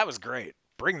 Like that was great.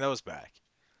 Bring those back.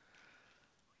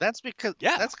 that's because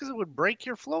Yeah, it would break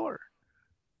your floor.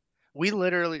 We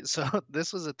literally so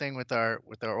this was a thing with our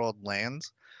old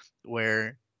lands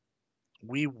where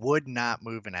we would not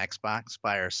move an Xbox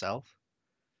by ourselves.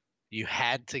 You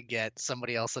had to get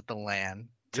somebody else at the LAN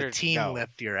to you're team no.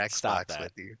 lift your Stop Xbox that.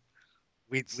 with you.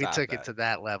 We Stop took it that. to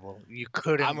that level. You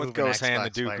couldn't I'm with move an Ghost Hand. The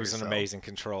Xbox by Duke was an yourself. amazing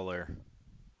controller.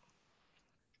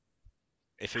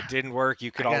 If it didn't work,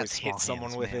 you could I got always hit small someone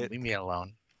hands, with man. it. Leave me alone.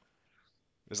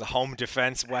 It was a home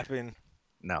defense weapon.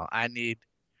 No, I need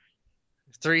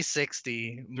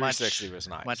 360 360 much was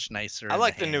nice. much nicer I in the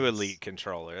like the new hands. Elite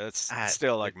controller. That's I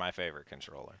still it, like my favorite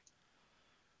controller.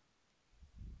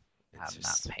 It's I'm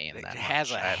not just paying it that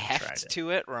has much. a I haven't tried heft it. to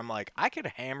it where I'm like, I could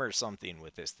hammer something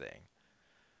with this thing.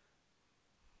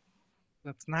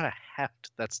 That's not a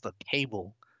heft. That's the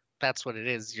cable. That's what it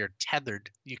is. You're tethered.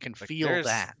 You can Like feel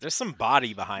that. there's some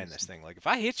body behind this It's thing. Like if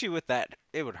I hit you with that,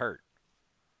 it would hurt.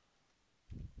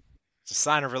 It's a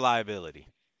sign of reliability.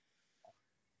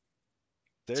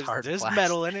 hard There's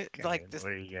metal in plastic. it. I Like mean,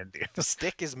 what are you gonna the do?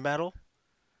 stick is metal.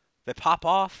 They pop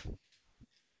off.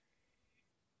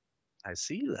 I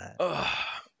see that. Ugh.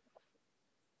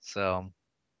 So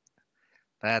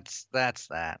that's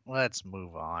that. Let's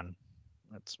move on.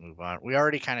 Let's move on. We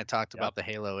already kind of talked Yep. about the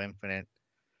Halo Infinite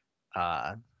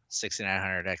uh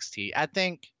 6900 XT. I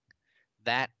think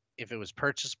that if it was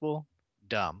purchasable,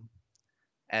 dumb.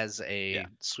 As Yeah. a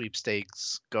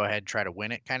sweepstakes, go ahead, try to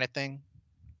win it kind of thing.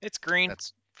 It's green.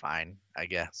 That's fine, I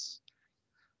guess.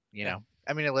 You Yeah. know,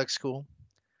 I mean, it looks cool.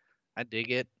 I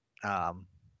dig it. Um,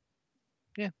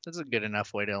 yeah, that's a good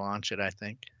enough way to launch it, I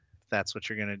think. If that's what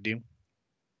you're gonna do.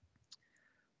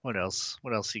 What else?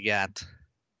 What else you got?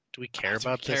 Do we care Do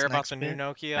we about care this about next the new bit?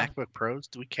 Nokia? MacBook Pros?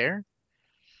 Do we care?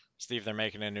 Steve, they're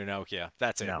making a new Nokia.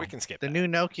 That's it. We No. can skip The that. new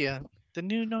Nokia. The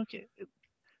new Nokia.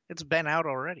 It's been out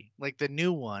already. Like the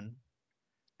new one,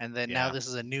 and then now Yeah. this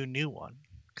is a new one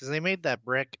because they made that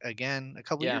brick again a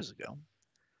couple Yeah. years ago.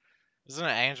 Isn't it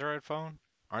an Android phone?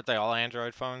 Aren't they all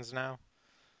Android phones now?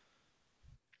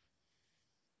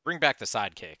 Bring back the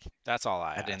Sidekick. That's all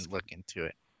I I didn't ask. look into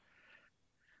it.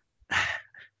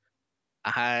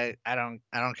 I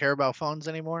don't care about phones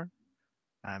anymore.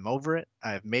 I'm over it.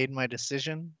 I've made my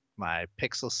decision. My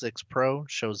Pixel 6 Pro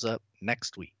shows up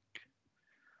next week,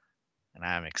 and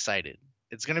I'm excited.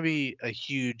 It's going to be a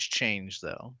huge change,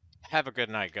 though. Have a good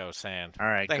night, Ghost Hand. All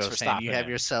right, Thanks for Ghost Hand, you stopping have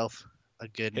in. yourself a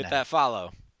good Hit night. that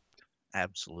follow.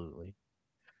 Absolutely.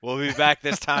 We'll be back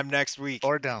this time next week.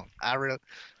 Or don't. I really.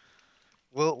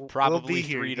 We'll Probably be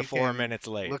here. 3 to You 4 can minutes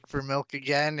late. look for milk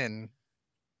again, and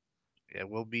yeah,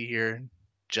 we'll be here,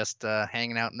 just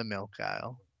hanging out in the milk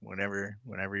aisle whenever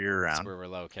you're That's around. where we're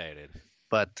located.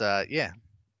 But yeah,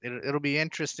 it'll be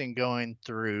interesting going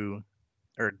through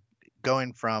or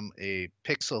going from a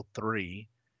Pixel 3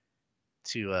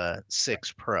 to a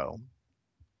 6 Pro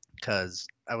because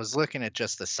I was looking at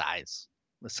just the size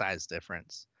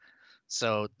difference.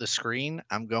 So the screen,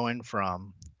 I'm going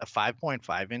from a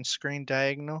 5.5-inch screen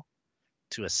diagonal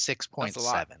to a That's a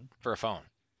lot 6.7. for a phone.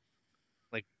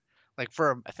 Like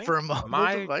for I think a mobile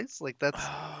my device, like that's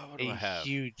what do a I have?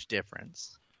 huge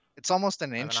difference. It's almost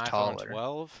an I have an inch iPhone taller.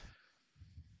 12.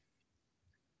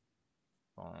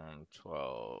 Phone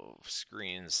 12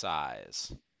 screen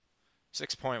size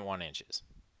 6.1 inches.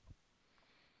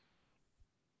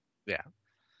 Yeah.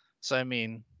 So I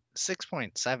mean,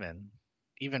 6.7,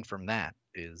 even from that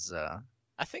is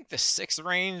I think the 6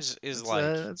 range is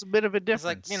it's a bit of a it's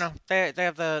like, you difference. know, they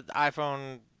have the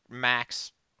iPhone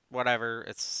Max whatever.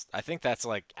 It's I think that's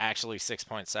like actually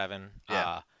 6.7.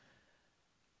 Yeah.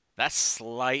 That's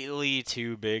slightly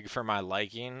too big for my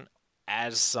liking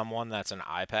as someone that's an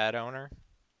iPad owner.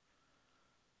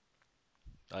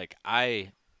 Like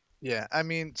Yeah, I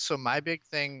mean, so my big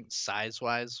thing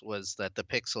size-wise was that the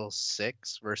Pixel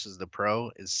 6 versus the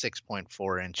Pro is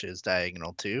 6.4 inches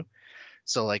diagonal too.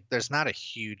 So like there's not a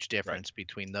huge right. difference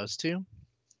between those two.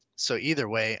 So either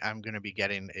way, I'm going to be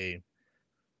getting a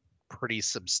pretty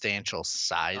substantial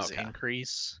size Okay.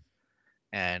 increase.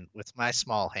 And with my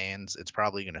small hands, it's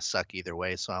probably going to suck either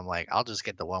way. So I'm like, I'll just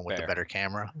get the one with the Fair. better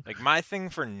camera. Like my thing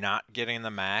for not getting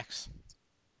the Max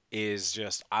is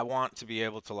just I want to be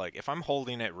able to like if I'm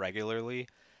holding it regularly,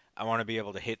 I want to be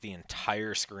able to hit the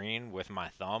entire screen with my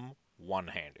thumb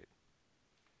one-handed.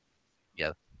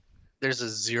 Yeah, there's a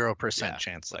 0% Yeah.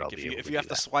 chance that I'll Like be able if to you do have to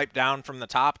that. swipe down from the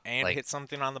top and Like, hit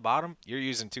something on the bottom, you're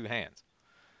using two hands.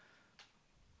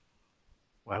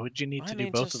 why would you need I to do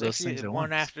mean, both of just if those things you at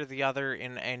one once? after the other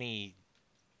in any.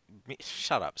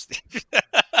 Shut up, Steve.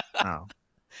 Oh.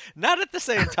 Not at the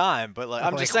same time, but like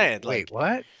I'm Like, just saying, wait, like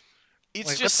what? it's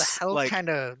Like, what the just hell like kind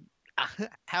of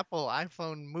Apple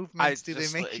iPhone I movements do they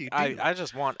just make like you do? I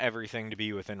just want everything to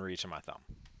be within reach of my thumb.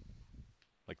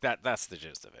 Like that's the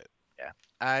gist of it. Yeah.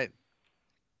 I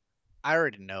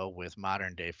already know with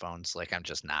modern day phones, like I'm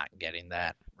just not getting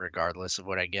that regardless of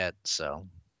what I get. So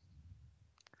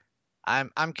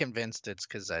I'm convinced it's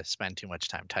because I spend too much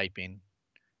time typing.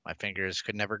 My fingers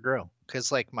could never grow.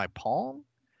 Cause like my palm,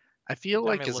 I You feel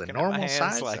got me like is a looking at my normal hands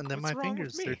size, and like, then what's my wrong with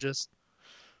fingers, they're me? just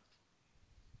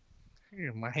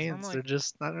my 'Cause I'm hands, they're like,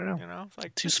 just I don't know, you know, it's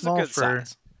like too this is a small good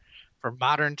size. for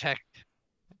modern tech.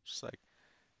 Just like,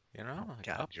 you know, Oh like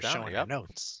God, up, you're down, showing our yep.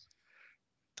 notes.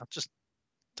 Don't just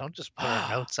don't just put our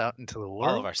notes out into the All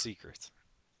of world. our secrets.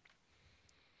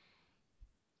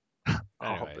 All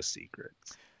the Anyways,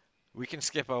 secrets. we can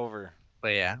skip over. But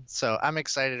yeah, so I'm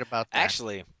excited about that.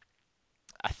 Actually,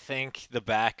 I think the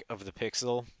back of the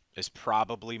Pixel is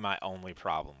probably my only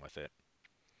problem with it.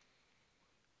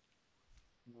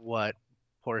 What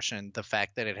portion? The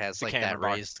fact that it has The like that camera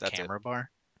bar. raised That's it. camera bar.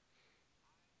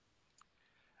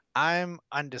 I'm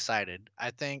undecided.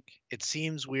 I think it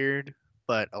seems weird,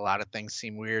 but a lot of things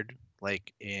seem weird,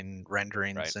 like in Right.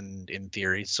 renderings and in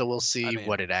theory. So we'll I see mean,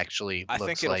 what it actually I think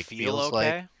looks it'll like, feel feels like,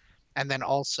 okay. and then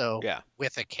also Yeah.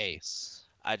 with a case,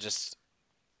 I just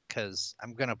because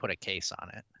I'm gonna put a case on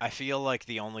it. I feel like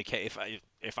the only case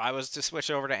if I was to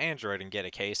switch over to Android and get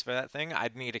a case for that thing,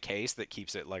 I'd need a case that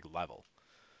keeps it like level.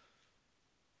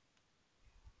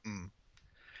 Mm.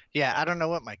 Yeah, I Yeah. don't know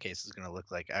what my case is gonna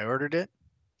look like. I ordered it,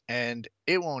 and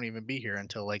it won't even be here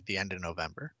until like the end of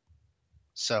November.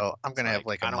 So I'm It's gonna have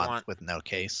like like a I don't month want with no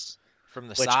case, from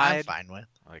the which I'm side, fine with.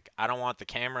 like I don't want the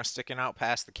camera sticking out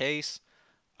past the case.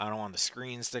 I don't want the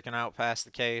screen sticking out past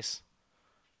the case.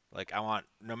 Like I want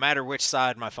no matter which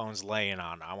side my phone's laying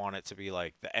on, I want it to be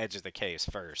like the edge of the case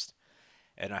first.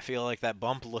 And I feel like that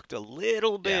bump looked a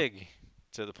little Yeah. big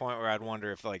to the point where I'd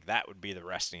wonder if like that would be the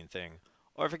resting thing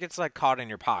or if it gets like caught in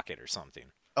your pocket or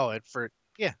something. Oh, it for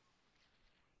yeah,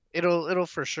 it'll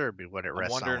for sure be what it I'm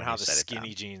rests on wondering when how you the set it skinny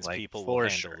down. jeans Like people will for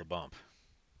handle sure. the bump.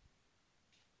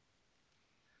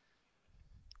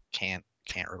 Can't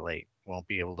relate. Won't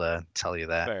be able to tell you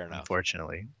that, Fair enough.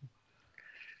 unfortunately.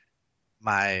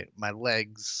 My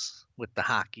legs with the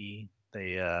hockey,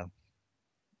 they're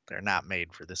not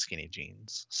made for the skinny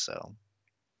jeans. So,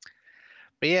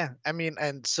 but yeah, I mean,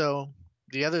 and so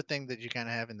the other thing that you kind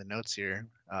of have in the notes here,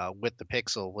 with the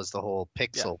Pixel was the whole Yeah,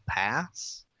 Pixel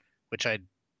Pass, which I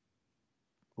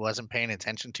wasn't paying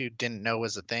attention to, didn't know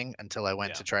was a thing until I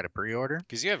went yeah. to try to pre-order,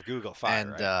 Because you have Google Fi,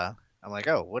 and right? I'm like,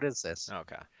 oh, what is this?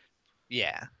 Okay.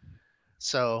 Yeah.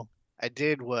 So I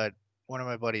did what one of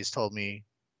my buddies told me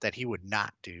that he would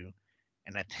not do,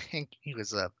 and I think he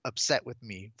was upset with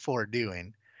me for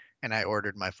doing, and I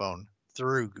ordered my phone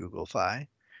through Google Fi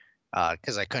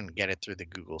because I couldn't get it through the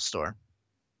Google store.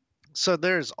 So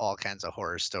there's all kinds of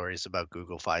horror stories about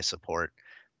Google Fi support,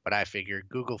 but I figured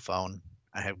Google Phone,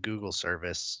 I have Google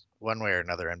service. One way or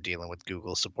another, I'm dealing with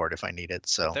Google support if I need it. But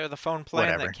So they're the phone plan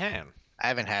that whatever. can. I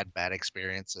haven't had bad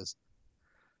experiences.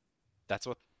 That's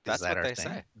what Is that's that what our they thing?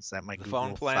 say. Is that my The phone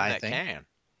Google plan Fi that thing? can.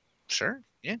 Sure.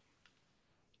 Yeah.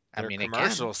 I Their mean, it can.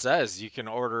 commercial says you can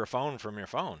order a phone from your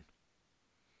phone.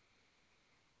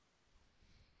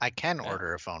 I can Yeah.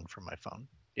 order a phone from my phone.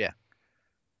 Yeah.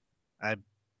 I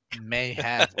may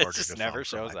have It ordered just a never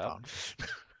phone from shows my up. phone.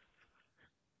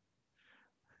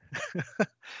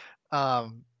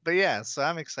 But yeah, so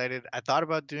I'm excited. I thought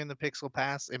about doing the Pixel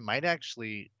Pass. It might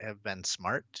actually have been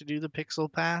smart to do the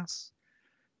Pixel Pass,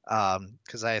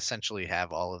 because I essentially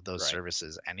have all of those Right.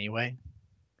 services anyway.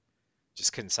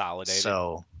 Just consolidated.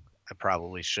 So I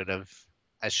probably should have.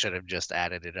 I should have just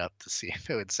added it up to see if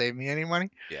it would save me any money.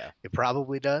 Yeah. It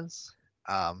probably does.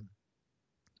 Um,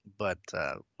 but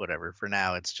whatever. For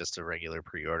now, it's just a regular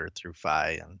pre-order through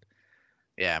Fi, and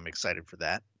yeah, I'm excited for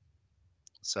that.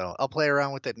 So I'll play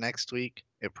around with it next week.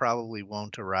 It probably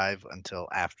won't arrive until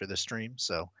after the stream,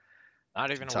 so Not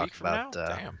we even a week from now?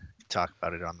 Damn. can talk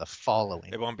about it on the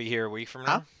following. It won't be here a week from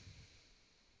Huh?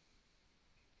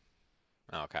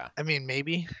 now? Okay. I mean,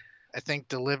 maybe. I think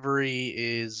delivery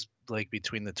is like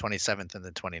between the 27th and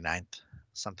the 29th,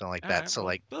 something like All that. right. So Well,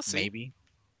 like we'll see. maybe.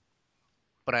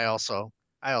 But I also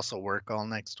work all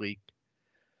next week,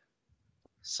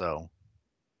 so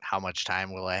how much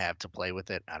time will I have to play with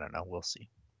it? I don't know. We'll see.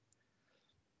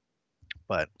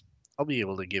 But I'll be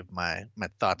able to give my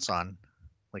thoughts on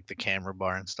like the camera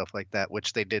bar and stuff like that,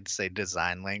 which they did say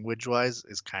design language wise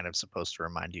is kind of supposed to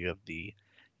remind you of the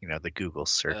Google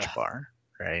search Ugh. bar,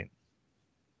 right?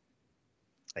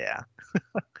 Yeah.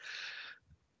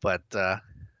 But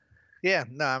Yeah,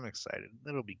 no, I'm excited.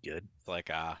 It'll be good. Like,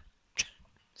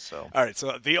 So all right.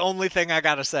 So the only thing I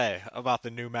gotta say about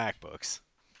the new MacBooks,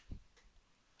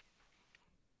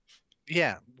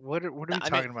 yeah, what are we I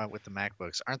mean, talking about with the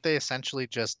MacBooks? Aren't they essentially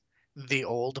just the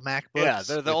old yeah, MacBooks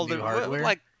they're the with older, new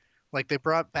hardware? like, Like they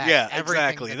brought back yeah,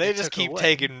 everything exactly. that they They just took keep away.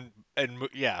 taking and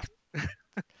yeah,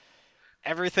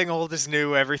 everything old is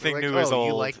new, They're everything like, new is "Oh,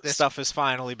 you old. like this? Stuff is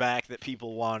finally back that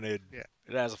people wanted. Yeah.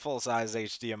 It has a full-size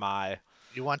HDMI,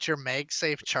 You want your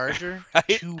MagSafe charger?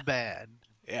 right? Too bad.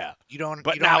 Yeah. You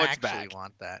But don't now it's actually back.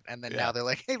 want that." And then Yeah. now they're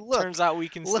like, "Hey, look. Turns out we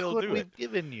can Look still what do it. we've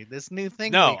given you. This new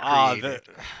thing we No, the created."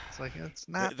 It's like it's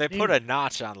not they put a new.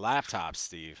 notch on laptops,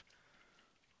 Steve.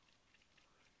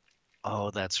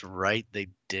 Oh, that's right. They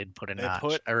did put a They notch.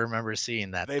 put I remember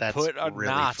seeing that. they That's put a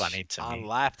really notch funny to on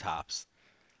me. laptops.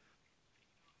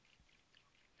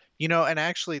 And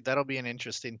actually, that'll be an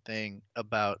interesting thing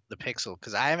about the Pixel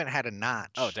because I haven't had a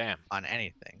Oh, notch damn. on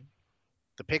anything.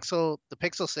 The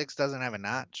Pixel 6 doesn't have a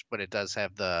notch, but it does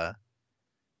have the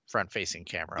front-facing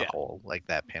camera Yeah. hole, like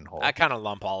that I pinhole. kind of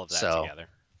lump all of that So, together.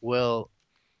 we'll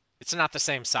It's not the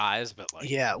same size, but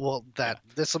like, yeah, well, yeah. that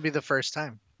this will be the first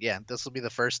time. Yeah, this will be the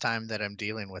first time that I'm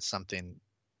dealing with something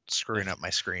screwing If up my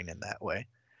screen in that way,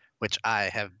 which I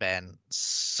have been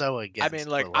so I mean, against.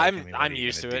 like, But like, I I'm mean, what I'm are you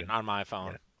used gonna to it do? on my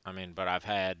Yeah, phone. I mean, but I've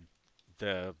had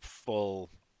the full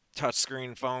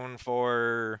touchscreen phone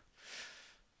for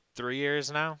 3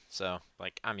 years now, so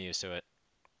like, I'm used to it.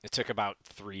 It took about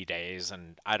 3 days,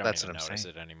 and I don't that's even what I'm notice saying.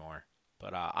 it anymore.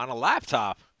 But on a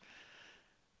laptop,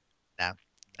 Now,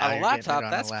 on now a you're getting it laptop,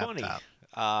 on a that's funny. laptop.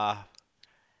 Uh,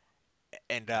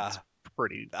 and That's I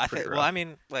pretty think, well, rough. I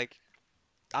mean, like,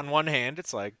 on one hand,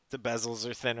 it's like the bezels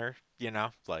are thinner,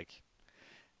 like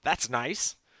that's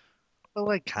nice. But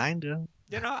like, kinda.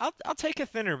 I'll take a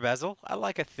thinner bezel. I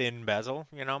like a thin bezel.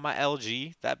 My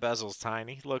LG, that bezel's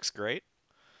tiny, looks great.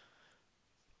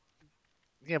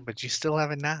 Yeah, but you still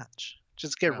have a notch.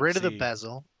 Just get rid of the See,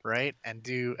 bezel, right? And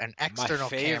do an my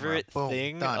external camera. favorite Boom,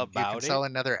 thing done. You can about it sell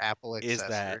another Apple is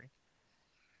that accessory.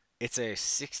 it's a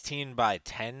 16 by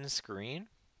 10 screen,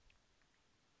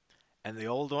 and the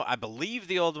old one, I believe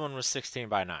the old one was 16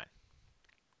 by 9.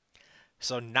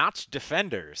 So notch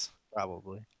defenders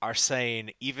Probably. are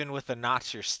saying even with the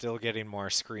notch, you're still getting more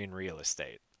screen real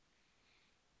estate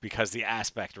because the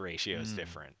aspect ratio is Mm,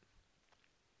 different.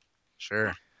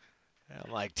 sure. And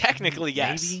I'm like, technically,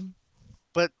 yes. Maybe.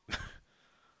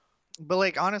 But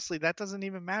like honestly, that doesn't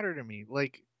even matter to me.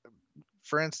 Like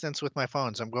for instance, with my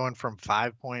phones, I'm going from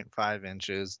 5.5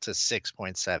 inches to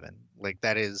 6.7. Like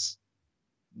that is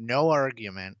no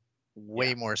argument,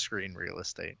 Yeah, way more screen real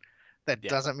estate. That yeah,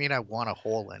 doesn't mean I want a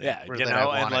hole in it yeah. or that I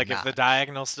And want a like if the notch.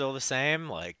 diagonal's still the same,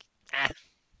 like,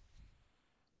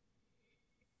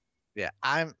 Yeah,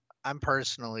 I'm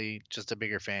personally just a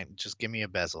bigger fan. Just give me a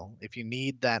bezel. If you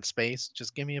need that space,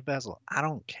 just give me a bezel. I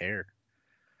don't care.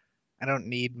 I don't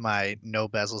need my no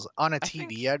bezels on a I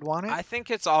think, TV. I'd want it, I think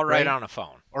it's all right right? on a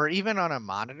phone. Or even on a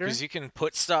monitor. Because you can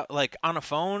put stuff like on a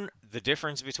phone, the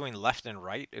difference between left and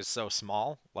right is so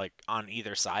small, like on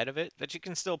either side of it, that you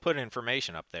can still put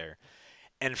information up there.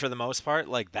 And for the most part,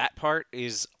 like that part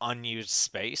is unused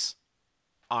space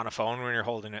on a phone when you're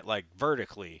holding it like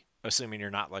vertically, assuming you're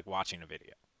not like watching a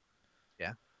video.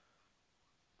 Yeah.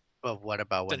 But what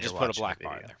about when Then you're just put a watching a black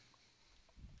bar video? there.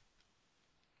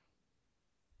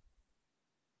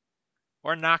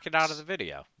 Or knock it out of the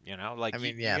video. I Like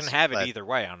you, mean, you can yes, have it but either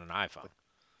way on an iPhone. but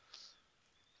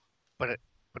but it,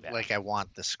 but Yeah. like I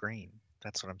want the screen.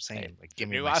 That's what I'm Hey, saying. Like the give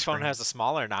me new my iPhone screen. has a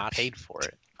smaller I notch. paid for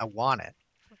it. I want it.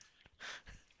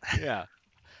 Yeah.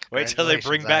 Wait till they Congratulations,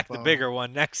 bring back the iPhone. bigger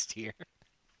one next year.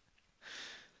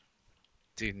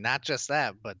 Dude, not just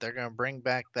that, but they're gonna bring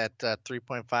back that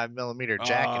 3.5 millimeter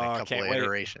jack in a Oh, I couple can't of wait.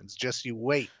 iterations. Just you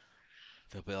wait.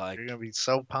 They'll be You're like, gonna be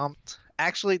so pumped.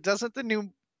 Actually, doesn't the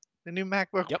new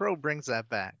MacBook "Yep, Pro brings that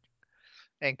back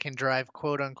and can drive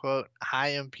quote unquote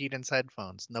high impedance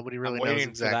headphones. Nobody I'm really knows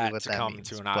waiting for exactly that what to that come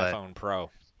to means, an but iPhone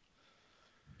Pro."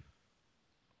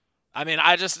 I mean,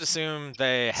 I just assume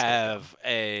they still go. have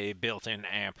a built-in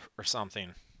amp or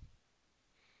something,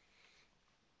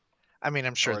 I mean,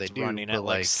 I'm sure or they it's do, running but at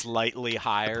like like slightly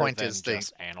the higher point is than they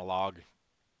just analog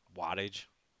wattage.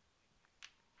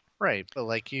 right, but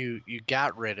like you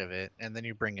got rid of it and then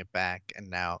you bring it back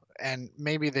and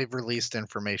maybe they've released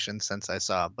information since I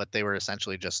saw, but they were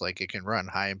essentially just like it can run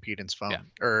high impedance Yeah,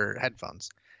 phone or headphones.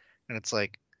 And it's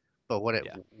like, but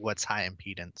yeah. what's high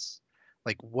impedance?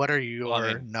 Like what are Well, I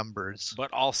your mean, numbers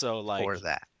but also for like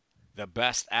that? the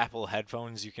best Apple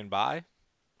headphones you can buy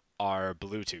are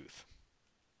Bluetooth.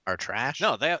 Are trash?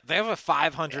 No, they have a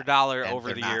Yeah. $500 And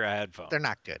over the ear headphone, they're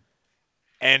not good.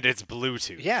 and it's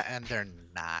Bluetooth. Yeah, and they're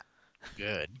not.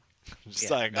 good. Just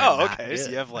Yeah, like, they're oh, not okay, so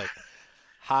you good. have like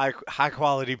high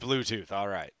quality Bluetooth. All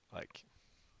right, like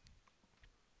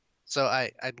So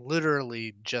I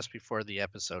literally just before the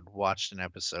episode watched an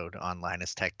episode on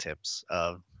Linus Tech Tips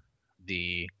of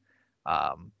the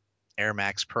um, Air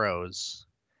Max Pros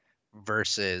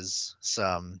versus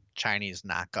some Chinese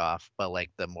knockoff, but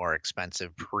like the more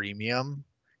expensive premium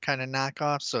kind of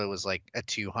knockoff. So it was like a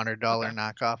 $200 okay,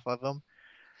 knockoff of them.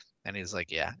 And he's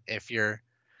like, yeah,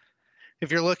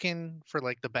 if you're looking for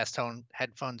like the best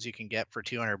headphones you can get for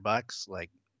 200 bucks, like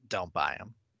don't buy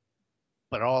them.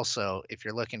 But also, if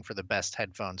you're looking for the best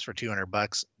headphones for 200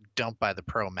 bucks, don't buy the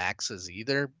Pro Maxes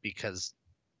either because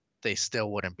they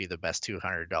still wouldn't be the best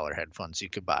 $200 headphones you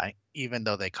could buy, even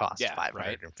though they cost yeah,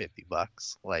 right, 550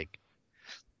 bucks. Like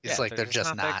it's yeah, like they're they're just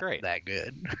just not that not great. that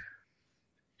good.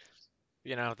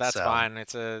 That's So, fine.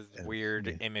 It's a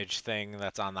weird yeah. image thing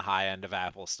that's on the high end of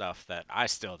Apple stuff that I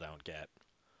still don't get.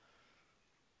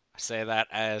 I say that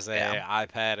as Yeah, a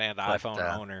iPad and but iPhone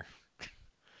owner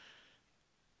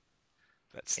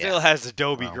that yeah, still has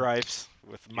Adobe well, gripes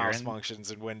with you're mouse in.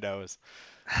 functions in Windows.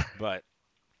 But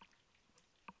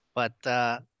But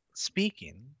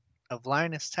speaking of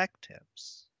Linus Tech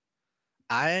Tips,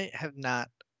 I have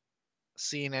not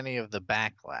seen any of the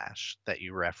backlash that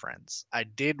you reference. I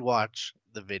did watch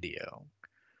the video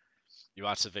you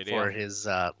watch the video, for his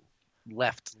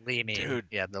left leaning, dude.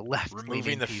 yeah, the left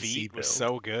Removing leaning the PC feet was build.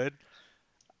 so good.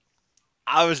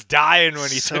 I was dying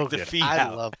when he took So the good. feet I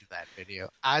out. loved that video.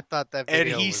 I thought that And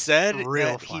video he was said real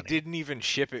that he funny. didn't even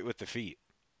ship it with the feet.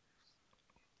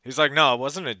 He's like, no, it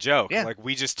wasn't a joke. Yeah. Like,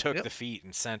 we just took Yep. the feet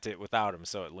and sent it without him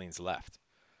so it leans left.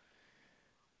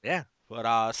 Yeah. But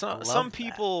I some love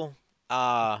that. people,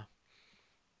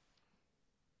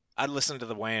 I listened to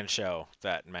the Wan show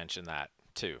that mentioned that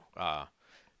too.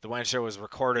 The Wan show was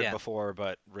recorded Yeah. before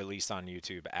but released on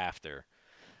YouTube after.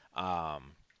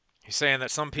 Um, he's saying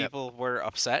that some Yep. people were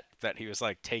upset that he was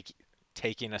like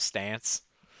taking a stance,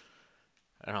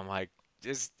 and I'm like,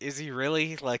 is he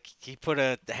really? Like, he put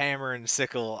a hammer and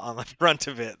sickle on the front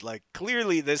of it. Like,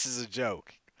 clearly this is a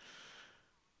joke.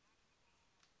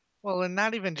 Well, and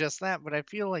not even just that, but I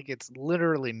feel like it's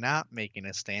literally not making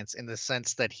a stance in the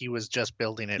sense that he was just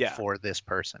building it Yeah, for this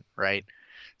person, right?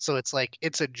 So it's like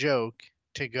it's a joke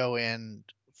to go and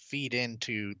feed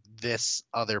into this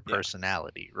other yeah,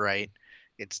 personality, right?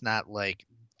 It's not like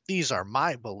these are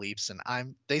my beliefs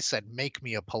and they said make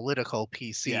me a political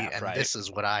PC yeah, and right. this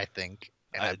is what I think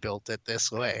and I I, built it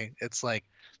this way. It's like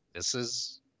this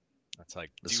is It's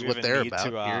like, do this is you what even they're need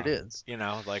about. to, Here it is.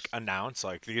 like announce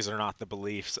like these are not the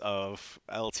beliefs of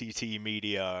LTT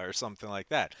Media or something like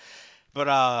that? But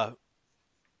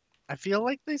I feel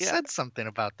like they yeah. said something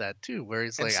about that too, where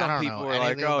he's And like, I some don't know people were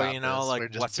like, anything oh, about this. like We're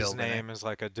just what's his building it. name is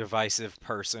like a divisive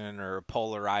person or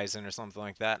polarizing or something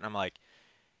like that. And I'm like,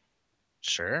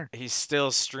 Sure. he's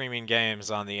still streaming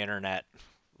games on the internet,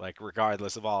 like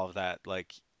regardless of all of that.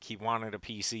 Like, he wanted a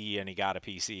PC and he got a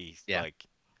PC. Yeah. Like,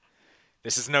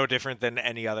 this is no different than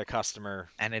any other customer.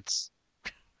 And it's,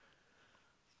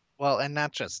 well, and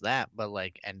not just that, but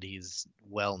like, and he's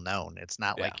well known. It's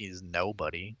not Yeah, like he's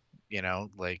nobody,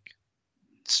 like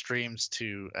streams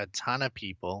to a ton of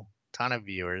people, ton of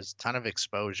viewers, ton of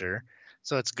exposure.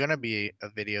 So it's going to be a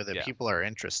video that yeah, people are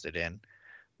interested in,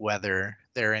 whether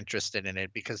they're interested in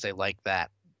it because they like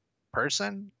that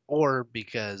person or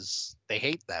because they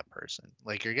hate that person.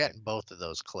 Like you're getting both of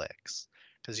those clicks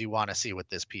because you want to see what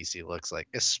this PC looks like,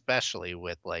 especially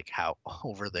with like how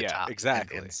over the yeah, top and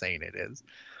exactly. insane it is.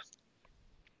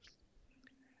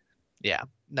 Yeah.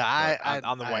 No, But I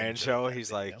on the I Wayne enjoyed show, that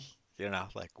he's like, video.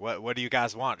 like what do you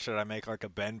guys want? Should I make like a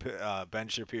Ben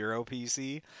Shapiro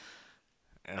PC?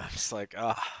 And I'm just like,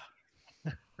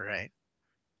 Right.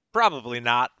 probably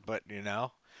not, but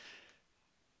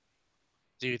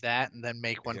Do that and then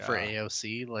make one for yeah.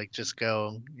 AOC, like just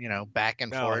go, back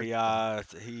and No, forth and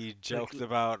he like joked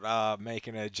about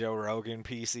making a Joe Rogan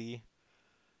PC,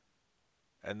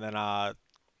 and then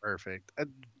perfect.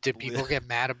 Did Lu- people get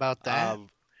mad about uh that?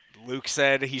 Luke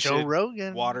said he Joe should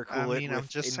Rogan, water I cool it mean, I'm with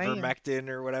just saying. ivermectin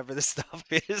or whatever the stuff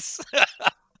is.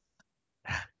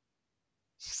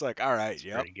 Just like, all right, It's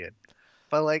yep. pretty good.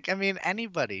 But like, I mean,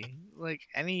 anybody, like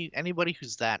anybody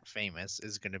who's that famous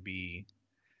is gonna be,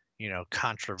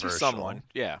 To someone, controversial,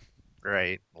 yeah.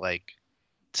 right? Like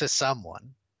to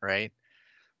someone, right?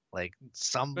 Like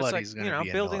But it's like, somebody's gonna be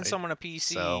building annoyed. someone a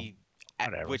So PC,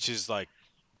 whatever. which is like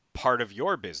part of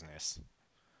your business,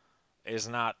 is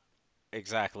not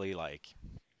exactly like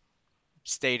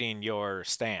stating your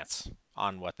stance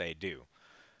on what they do.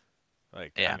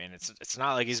 Like, I Yeah, mean, it's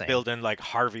not like he's same. building like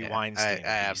Harvey Yeah, I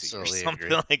Weinstein PC or absolutely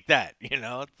agree. something like that.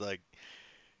 It's like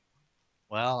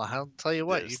Well, I'll tell you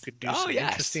what, you This. could do Oh some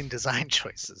yes. interesting design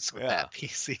choices with Yeah. that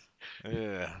PC.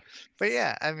 Yeah. But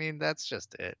yeah, I mean, that's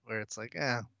just it. Where it's like,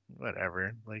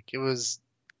 whatever. Like it was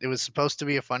supposed to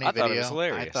be a funny I thought it was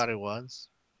video. I hilarious. thought it was.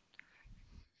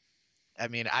 I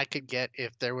mean, I could get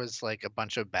if there was like a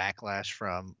bunch of backlash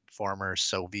from former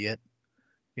Soviet,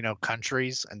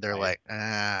 countries, and they're Right.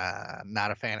 like,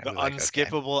 not a fan. I'd The be like, okay,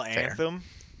 unskippable fair. anthem.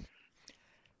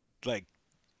 Like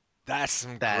that's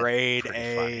some That's grade pretty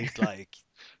funny. A. Like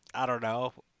I don't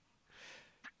know.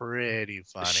 Pretty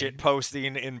Shit funny.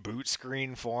 posting in boot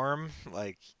screen form.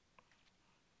 Like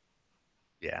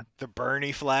Yeah. the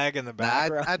Bernie flag in the No,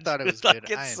 background. I thought it was good. Like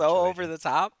it's I so enjoyed over it. the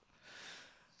top.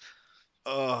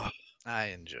 Ugh. I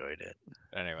enjoyed it.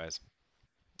 Anyways,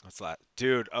 what's that?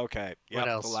 Dude, okay. What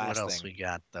Yep, the else? What last else thing. we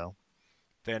got though?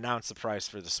 They announced the price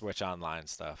for the Switch Online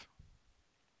stuff.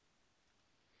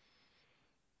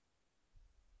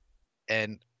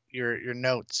 And your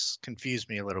notes confused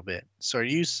me a little bit. So are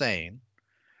you saying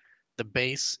the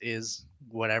base is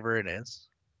whatever it is?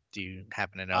 Do you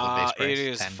happen to know the base It price?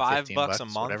 is 10, five 15 bucks a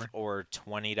bucks, month whatever? or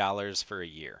 $20 for a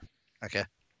year. Okay.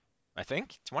 I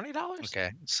think $20.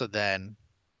 Okay. So then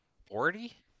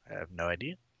 40. I have no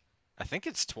idea. I think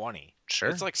it's 20. It's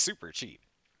Sure. like super cheap.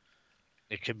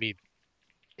 It could be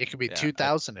it could be Yeah.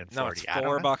 No, it's 2040. I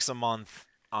don't know. $4 a month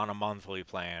on a monthly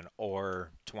plan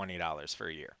or $20 for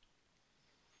a year.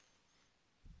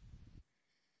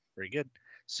 Very good.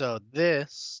 So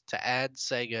this to add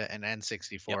Sega and Yep.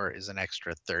 N64 is an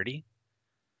extra 30.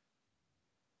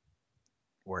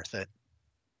 Worth it.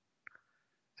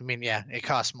 I mean, yeah, it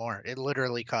costs more. It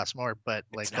literally costs more, but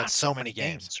It's like that's not so so many many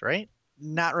games, games, right?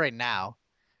 Not right now.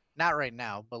 Not right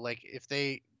now, but like if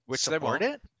they which they support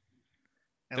won't. it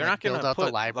and They're like not going build to out the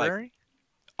put like library,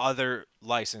 other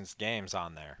licensed games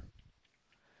on there.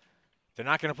 They're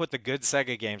not going to put the good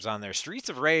Sega games on there. Streets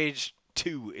of Rage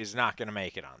 2 is not going to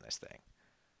make it on this thing.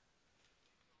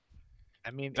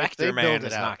 I mean, if they Vector build Man it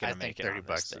is out, not going I to think make it 30 on this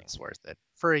bucks thing. is worth it.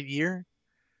 For a year,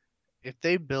 if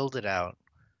they build it out,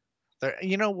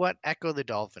 you know what? Echo the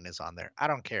Dolphin is on there. I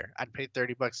don't care. I'd pay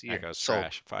 30 bucks a year. Echo's Sold.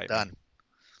 trash. Fight me. Done.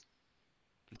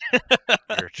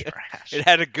 You're trash. It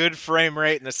had a good frame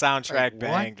rate and the Like soundtrack what?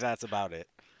 banged. That's about it.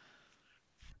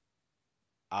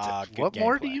 Good What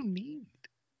more do gameplay. you need?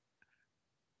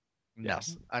 No,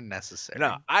 Yes. No, unnecessary.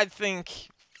 I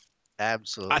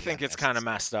Absolutely think it's kind of unnecessary.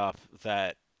 messed up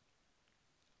that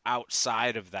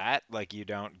outside of that, like you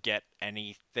don't get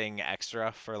anything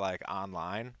extra for like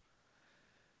online.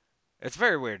 It's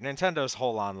very weird. Nintendo's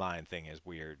whole online thing is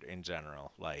weird in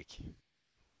general. Like,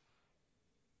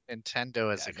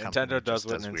 Nintendo as yeah, a company Nintendo does just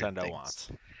what does weird Nintendo things.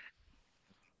 wants.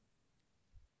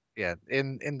 Yeah,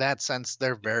 in that sense,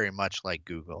 they're very much like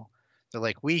Google. They're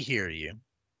like, we hear you.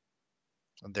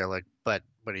 And they're like, but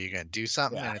are you gonna do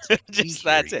something? Yeah. And it's like, we Just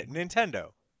hear that's you. it.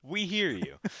 Nintendo, we hear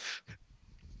you.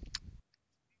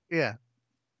 Yeah.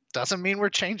 Doesn't mean we're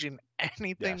changing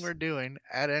anything Yes. we're doing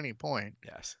at any point.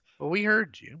 Yes. But we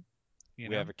heard you. You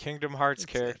We have know? a Kingdom Hearts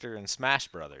That's it. character in Smash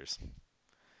Brothers,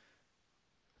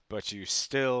 but you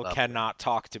still Lovely. cannot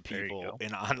talk to There you people go.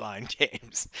 in online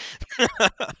games.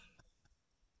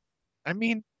 I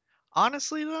mean,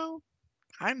 honestly though,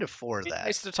 kind of for Be that.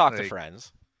 nice to talk to Like,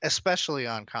 friends. especially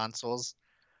on consoles.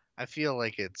 I feel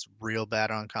like it's real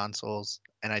bad on consoles,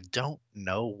 and I don't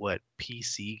know what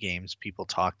PC games people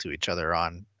talk to each other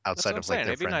on That's outside what I'm of like saying.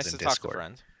 their It'd be friends nice in to talk to Discord.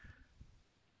 friends.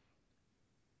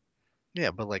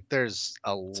 Yeah, but like there's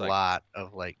a It's like, lot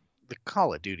of like the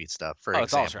Call of Duty stuff, for oh,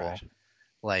 it's all trash. example.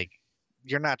 Like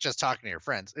you're not just talking to your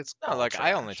friends, it's No, all like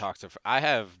I only trash. talk to. I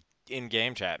have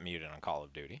in-game chat muted on Call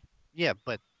of Duty. Yeah,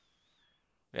 but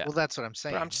Yeah, well that's what I'm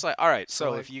but I'm saying. just like, all right. So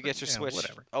So like if you get your Switch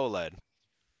whatever. OLED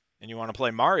and you want to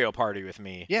play Mario Party with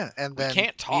me, Yeah, and we then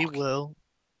can't talk.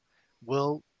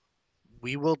 will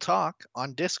we will talk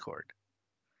on Discord.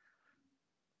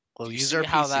 Do We'll you use see our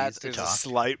how that PCs to is a talk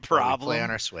slight while we play on problem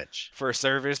our Switch. for a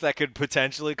service that could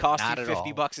potentially cost you Not at all.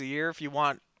 $50 a year if you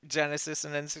want Genesis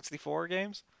and N64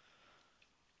 games?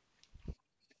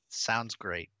 Sounds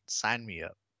great. Sign me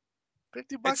up.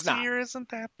 50 It's bucks a not. year isn't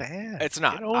that bad. It's Get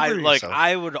not. over yourself.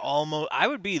 I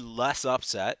would be less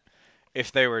upset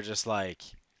if they were just like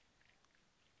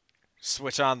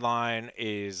Switch Online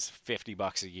is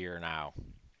 $50 a year now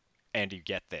and you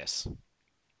get this.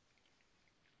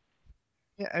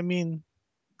 Yeah, I mean,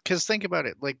 because think about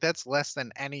it. Like, that's less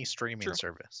than any streaming True.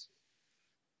 service.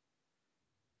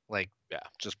 Like, Yeah.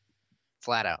 just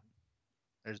flat out.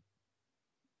 There's,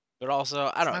 But also,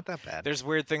 I it's don't. not that bad. There's a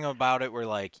weird thing about it where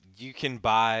like you can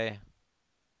buy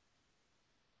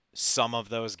some of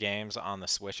those games on the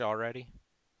Switch already.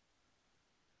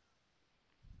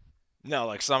 No,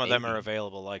 like some of them are Maybe.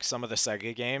 available. Like some of the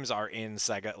Sega games are in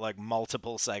Sega, like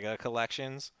multiple Sega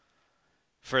collections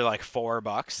for like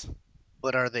 $4.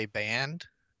 But are they banned?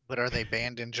 But are they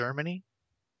banned in Germany?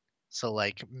 So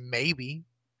like maybe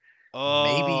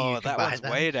you Oh, can that buy one's them.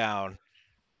 way down.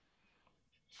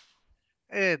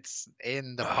 It's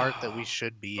in the part that we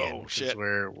should be in Oh because shit.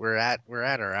 we're at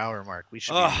our hour mark. We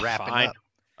should be Oh, wrapping fine. up.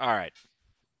 All right.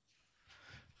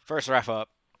 First wrap up.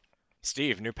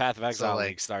 Steve, new Path of So Exile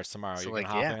like League starts tomorrow. so You gonna like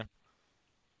hop yeah. in?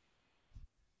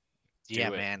 Yeah,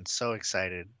 Do it. man, so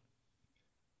excited.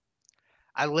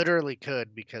 I literally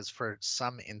could because for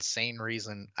some insane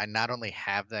reason I not only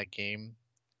have that game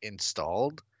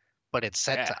installed, but it's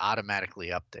set Yeah. to automatically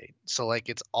update. So like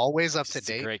it's always up 'Cause to it's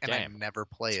a date great and I game. never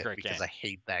It's play a it great because game. I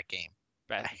hate that game.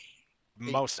 Best, I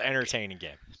hate most that game. entertaining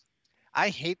game. I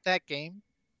hate that game.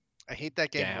 I hate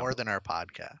that game Damn. more than our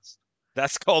podcast.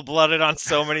 That's cold blooded on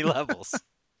so many levels.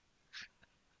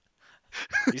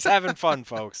 He's having fun,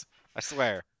 folks. I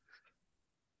swear.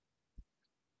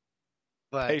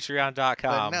 But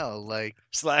but Patreon.com no, like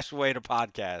slash way to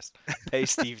podcast. Pay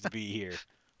Steve to be here.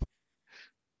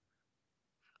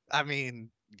 I mean,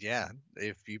 yeah,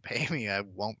 if you pay me, I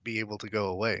won't be able to go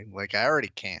away. Like I already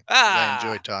can't because I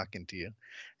enjoy Ah! talking to you,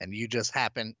 and you just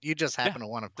Yeah, happen to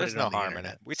want to put there's it no on the harm in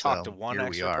it. internet. We talked to So one here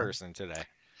we extra are. person today.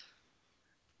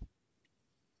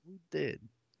 We did.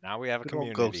 Now we have a Good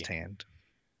old ghost community. hand.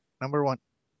 Number one,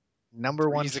 number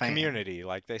one Three's a fan. community,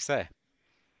 like they say.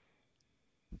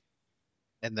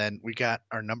 And then we got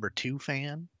our number two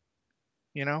fan.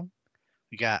 You know,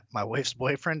 we got my wife's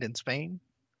boyfriend in Spain.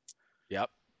 Yep.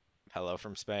 Hello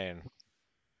from Spain.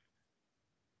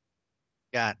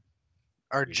 Got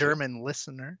our You too. German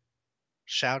listener.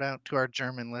 Shout out to our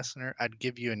German listener. I'd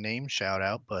give you a name shout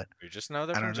out, but We just know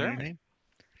they're I from don't know your Germany. name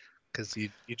because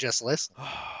you just listen.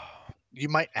 You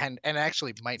might and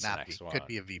actually might What's the not next be. Could one?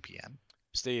 be a VPN.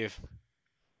 Steve,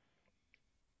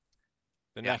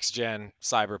 the Yeah. next gen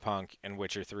Cyberpunk and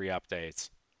Witcher 3 updates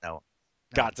No.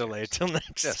 No got one delayed cares. till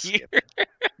next Just year. skip it.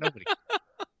 Nobody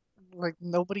like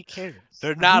nobody cares.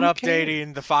 They're not Who cares?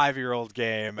 updating the 5-year-old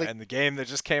game Like and the game that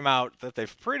just came out that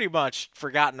they've pretty much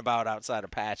forgotten about outside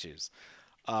of patches.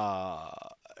 Uh,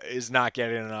 is not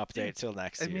getting an yeah. update till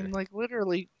next I year. mean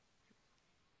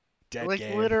Dead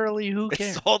game. literally who It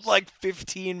cares? sold like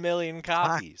 15 million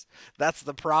Fine. copies. That's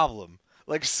the problem.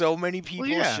 Like so many Well people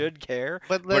yeah. should care,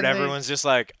 But but then they everyone's just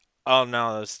like, "Oh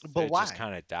no, but it just why?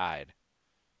 kind of died."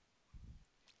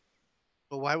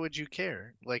 But why would you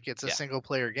care? Like it's a Yeah, single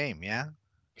player game, yeah?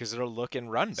 because it'll look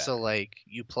and run So better. like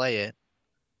you play it,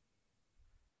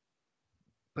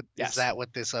 but is Yes, that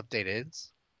what this update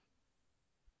is?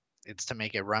 It's to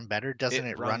make it run better. Doesn't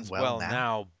it it run runs well well now?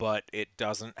 now, but it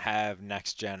doesn't have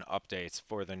next gen updates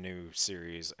for the new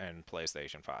series and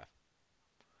PlayStation 5.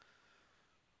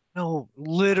 No,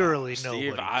 literally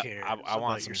Steve, nobody cares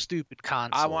about your stupid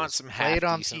I want consoles. some Play it half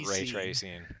on decent ray PC.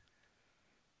 tracing.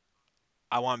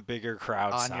 I want bigger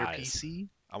crowd On your size. PC?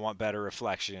 I want better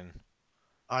reflection.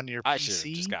 On your I should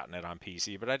have just PC? gotten it on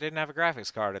PC, but I didn't have a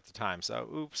graphics card at the time, so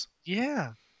oops.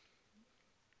 Yeah.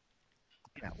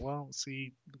 Yeah, well,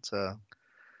 see, it's a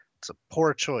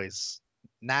poor choice.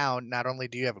 Now, not only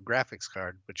do you have a graphics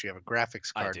card, but you have a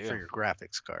graphics I card for do. your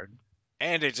graphics card.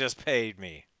 And it just paid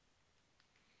me.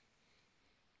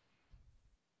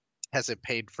 Has it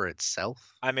paid for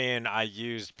itself? I mean, I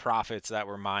used profits that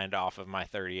were mined off of my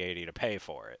 3080 to pay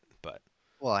for it, but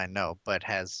Well, I know, but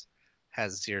has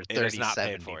your it has not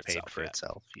paid 3070 for paid itself for yet.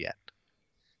 itself yet?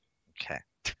 Okay.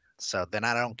 So then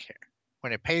I don't care.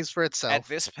 When it pays for At itself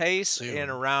this pace, in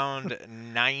soon, around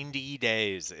 90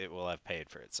 days, it will have paid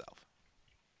for itself.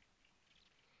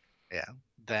 yeah,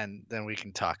 then we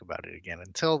can talk about it again.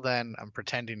 Until then, I'm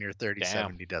pretending your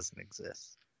Damn. 3070 doesn't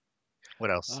exist.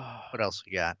 What else? God What else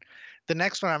we got? The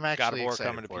next one I'm of actually War excited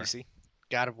coming to for. PC.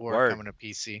 God of War Word. coming to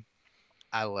PC.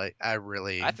 I I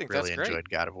really think that's really great. enjoyed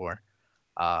God of War.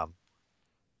 Um,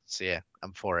 so yeah,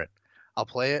 I'm for it. I'll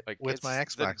play it Like with my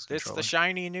Xbox it's the controller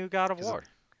shiny new God of because War.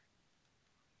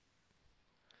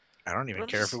 I don't But even I'm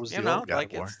care if it just, was the old God of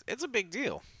like War. it's a big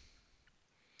deal.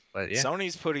 But yeah,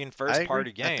 Sony's putting I first agree.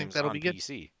 party I think games that'll on be good.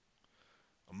 PC.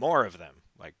 More of them.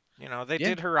 Like, they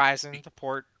Yeah. did Horizon, Be, the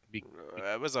port. be,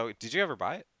 Did you ever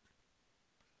buy it?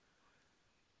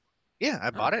 yeah,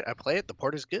 I Oh, bought it. I play it. The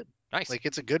port is good. nice. Like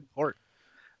it's a good port.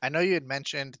 I know you had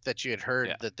mentioned that you had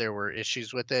Yeah. heard that there were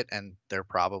issues with it, and there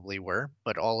probably were,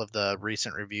 but all of the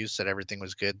recent reviews said everything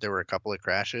was good. There were a couple of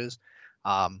crashes.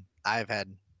 I've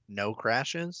had no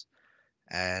crashes,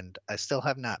 and I still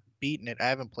have not beaten it. I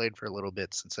haven't played for a little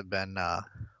bit since I've been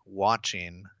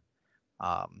watching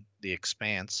The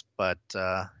Expanse, but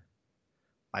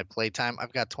my playtime,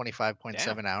 I've got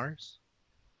Damn. 25.7 hours.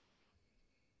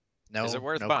 Is it No,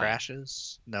 worth no buying?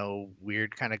 crashes, no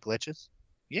weird kind of glitches.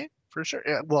 Yeah, for sure.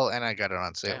 Yeah, well, and I got it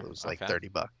on sale. Yeah, It was like okay.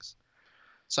 $30.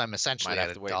 So I'm Might essentially at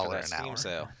have a to wait for dollar that an Steam hour.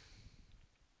 sale.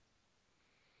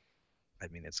 I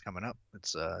mean, it's coming up.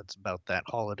 It's about that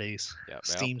holidays Yep,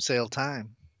 yep. Steam sale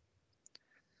time.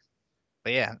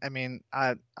 But yeah, I mean,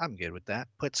 I'm good with that.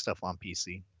 Put stuff on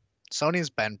PC. Sony's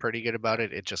been pretty good about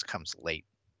it. It just comes late,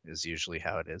 is usually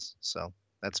how it is. So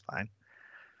that's fine.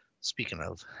 Speaking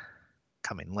of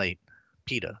coming late,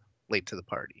 PETA, late to the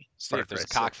party. Far Steve, there's Cry a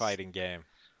 6. cockfighting game.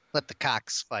 Let the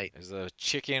cocks fight. There's a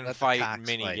chicken Let the fight cocks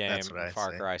mini fight. That's game what in I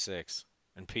Far say. Cry 6,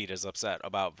 and Pete is upset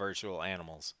about virtual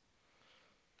animals.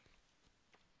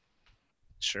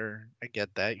 Sure, I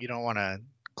get that. You don't want to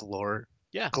glor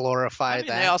Yeah. I glorify mean,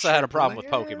 they that. also had Sure, a but problem like, with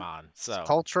yeah, Pokemon, it's so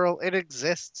cultural. It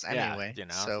exists yeah, anyway. you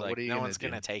know, So like what are you no gonna one's do?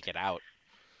 gonna take it out.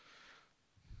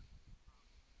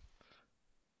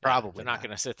 Yeah, they're Probably not not.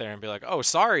 gonna sit there and be like, "Oh,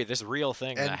 sorry, this real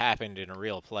thing that And happened in a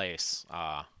real place."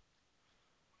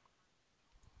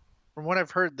 from what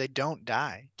I've heard, they don't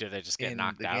die Do they just get in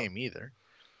knocked the out? game either.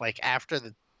 Like after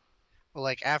the well,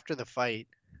 like after the fight,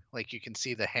 like you can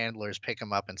see the handlers pick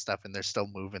them up and stuff, and they're still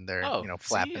moving their, Oh, see,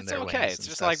 flapping it's their okay. wings It's and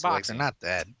just stuff. like So like they're boxing. not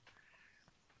dead.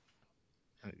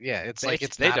 Yeah, it's They like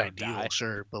it's they not don't ideal, die.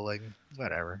 sure, but like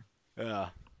whatever. Yeah.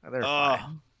 They're Oh,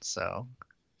 fine. So,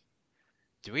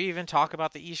 do we even talk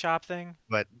about the eShop thing?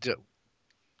 but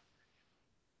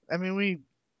I mean, we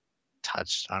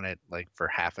touched on it like for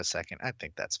half a second. I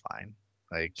think that's fine.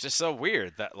 Like It's just so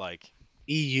weird that like,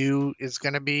 EU is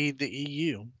going to be the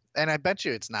EU, and I bet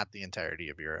you it's not the entirety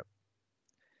of Europe.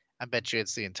 I bet you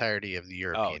it's the entirety of the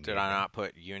oh, European did I Union. not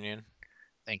put Union?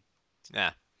 Thank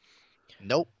Yeah.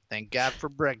 Nope. Thank God for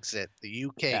Brexit. The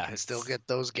UK Yeah, can still get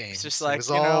those it's just games. It was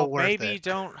like, all worth maybe it.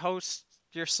 don't host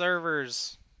your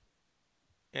servers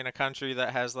in a country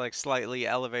that has like slightly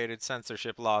elevated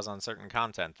censorship laws on certain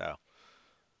content though.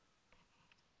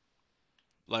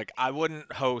 Like I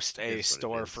wouldn't host It a is what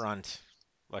it is. storefront,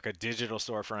 like a digital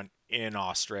storefront in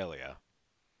Australia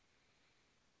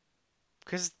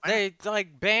cuz Why not? they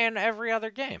like ban every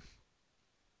other game.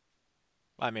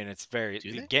 I mean,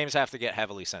 Do the they? games have to get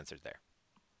heavily censored there.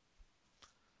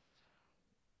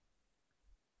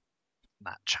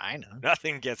 Not China.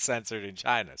 Nothing gets censored in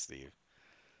China, Steve.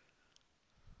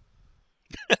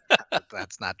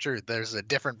 That's not true. There's a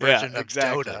different Yeah, version of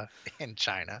exactly. Dota in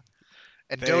China,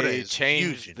 and Dota They is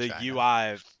huge changed in the China.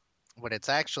 UI. But it's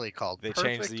actually called They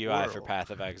changed the Perfect UI for World. Path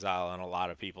of Exile, and a lot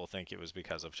of people think it was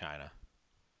because of China.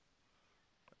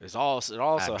 It also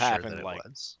I'm sure happened that it like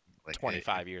was. Like,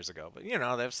 25 years ago, but they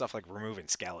have stuff like removing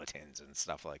skeletons and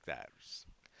stuff like that. Just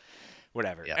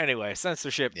whatever. yep, Anyway,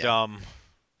 censorship yep. dumb.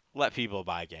 Let people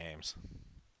buy games.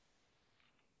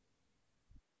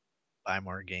 Buy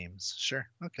more games. Sure.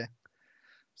 Okay.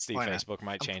 Steve, Why not? Facebook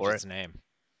might I'm change for it. its name.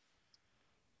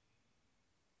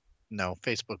 No,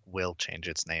 Facebook will change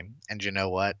its name. And you know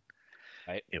what?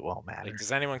 Right? It won't Like, matter.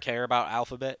 does anyone care about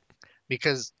Alphabet?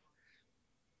 Because,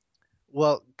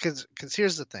 well, because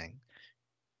here's the thing.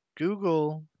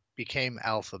 Google became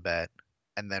Alphabet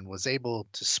and then was able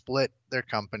to split their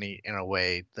company in a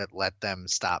way that let them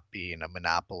stop being a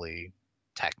monopoly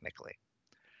technically,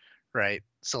 right?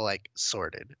 So like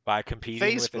sorted. By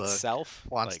competing with Facebook itself?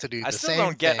 wants Like, to do I the still same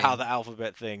don't get how the thing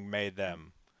Alphabet thing made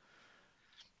them.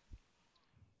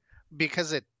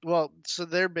 because well, so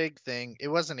their big thing, it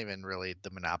wasn't even really the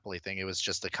monopoly thing. It was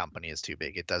just the company is too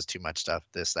big. It does too much stuff,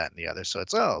 this, that, and the other. So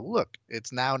it's, oh, look,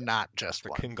 it's now not It's just a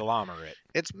one. conglomerate.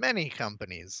 It's many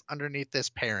companies underneath this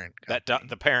parent The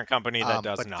company. parent company that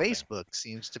does But nothing. Facebook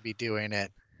seems to be doing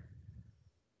it.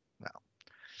 Well,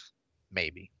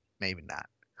 maybe, maybe not.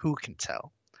 Who can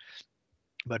tell?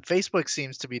 But Facebook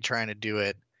seems to be trying to do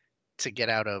it to get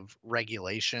out of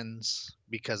regulations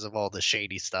because of all the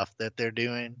shady stuff that they're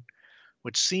doing,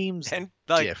 which seems And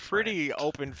like different. pretty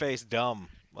open faced dumb.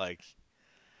 Like,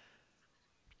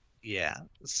 Yeah.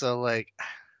 So like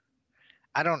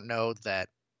I don't know that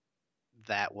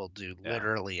that will do yeah.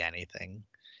 literally anything.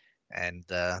 And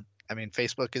I mean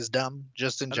Facebook is dumb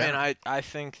just in I mean, general. I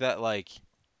think that like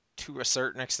to a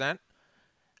certain extent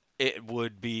it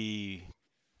would be,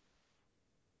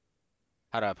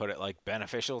 how do I put it, like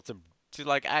beneficial to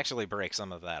like actually break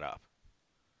some of that up.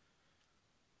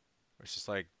 It's just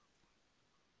like,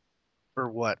 For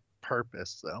what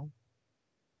purpose though?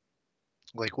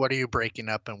 Like what are you breaking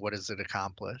up and what does it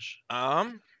accomplish?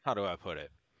 how do I put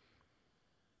it?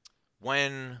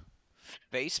 When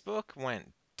Facebook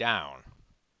went down,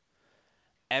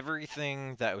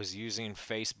 everything that was using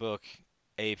Facebook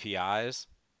APIs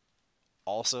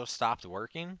also stopped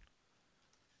working.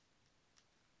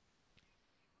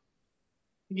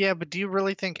 Yeah, but do you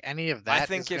really think any of I that is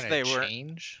think if going to they were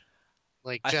change?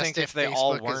 Like I just think if if they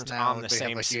all Facebook is weren't on now the they have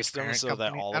same a huge system parent so that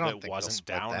company, all I of don't it think they'll wasn't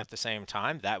split down that. at the same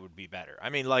time, that would be better. I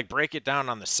mean, like, break it down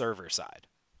on the server side.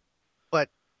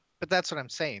 But that's what I'm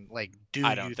saying. Like, do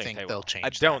I don't you think think they they'll will. I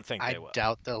change that? don't think I they will.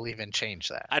 doubt they'll even change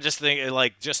that. I just think,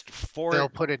 like, just They'll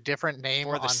put a different name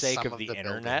for the on sake some of of the the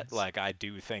internet, buildings. like, I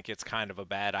do think it's kind of a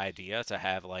bad idea to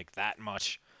have, like, that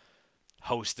much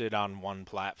hosted on one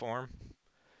platform,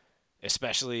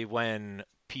 especially when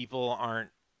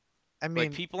I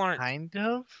mean, people aren't kind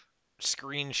of.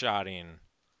 screenshotting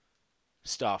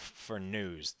stuff for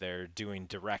news. They're doing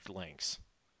direct links.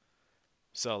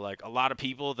 So like a lot of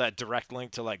people that direct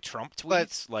link to like Trump But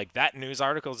tweets, like that news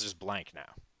article is just blank now.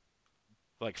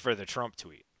 Like for the Trump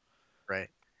tweet. right.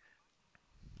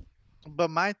 But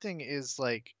my thing is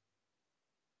like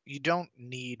you don't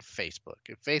need Facebook.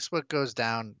 If Facebook goes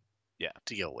down, Yeah.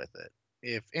 deal with it.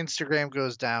 If Instagram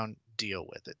goes down, deal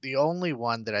with it. The only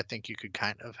one that I think you could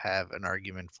kind of have an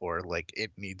argument for, like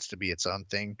it needs to be its own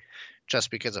thing, just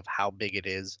because of how big it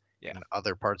is Yeah. in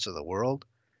other parts of the world,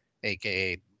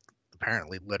 aka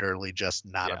apparently literally just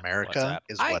not Yeah. America,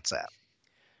 WhatsApp. is I WhatsApp.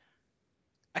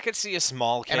 I could see a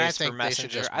small And I case for think they should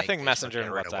Messenger. just I make think Facebook Messenger get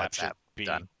and rid of WhatsApp should WhatsApp. be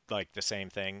Done. like the same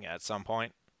thing at some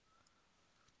point.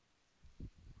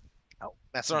 Oh,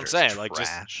 That's what I'm Messenger's saying.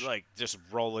 trash. Just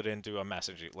roll it into a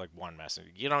messenger, like one messenger.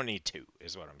 You don't need two,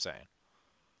 is what I'm saying.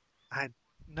 I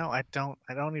no, I don't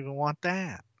even want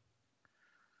that.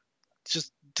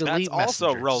 Just That's delete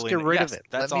also Messenger. Just get rolling. rid of Yes, it.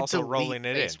 Let that's me also delete rolling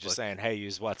it in. Just Facebook. saying, hey,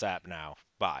 use WhatsApp now.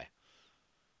 Bye.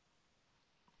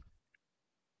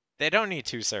 They don't need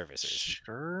two services.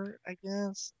 Sure, I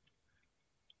guess.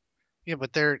 Yeah,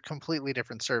 but they're completely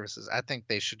different services. I think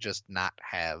they should just not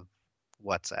have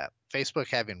WhatsApp. Facebook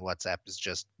having WhatsApp is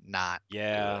just not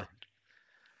Yeah, good.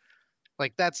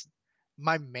 Like that's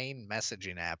my main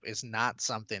messaging app is not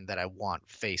something that I want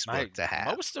my Facebook to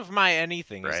have, most of my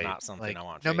anything is right? not something I Like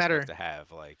want no Facebook matter, to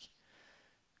have. Like,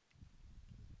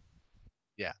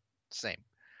 yeah, same.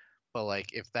 But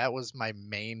like if that was my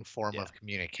main form yeah, of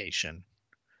communication,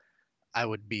 I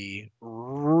would be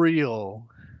real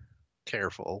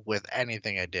careful with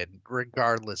anything I did,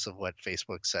 regardless of what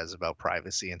Facebook says about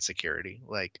privacy and security.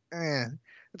 Like,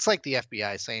 it's like the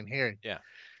FBI saying, "Here, yeah,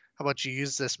 how about you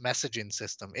use this messaging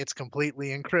system? It's completely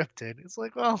encrypted." It's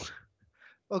like, well,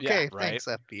 yeah, okay, right. thanks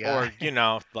FBI.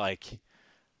 Or like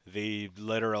the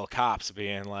literal cops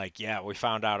being like, "Yeah, we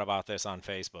found out about this on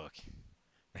Facebook."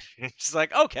 It's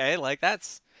like, okay, like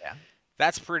Yeah,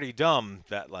 that's pretty dumb.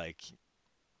 That like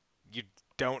you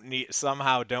don't need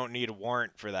a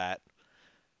warrant for that.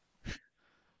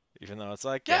 Even though it's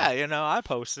like, yeah, yeah, I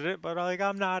posted it, but like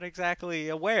I'm not exactly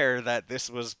aware that this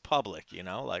was public,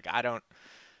 Like I don't,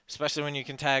 especially when you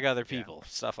can tag other yeah. people,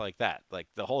 stuff like that. Like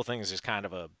the whole thing is just kind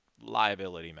of a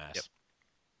liability Yep. mess.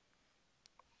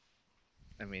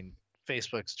 I mean,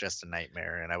 Facebook's just a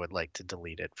nightmare, and I would like to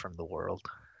delete it from the world,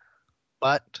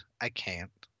 but I can't.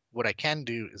 What I can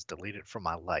do is delete it from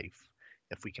my life.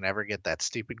 If we can ever get that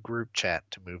stupid group chat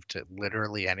to move to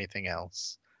literally anything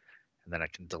else, and then I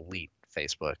can delete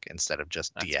Facebook instead of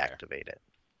just That's fair. deactivate it.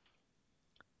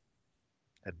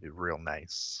 That'd be real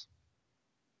nice.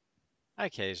 I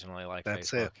occasionally like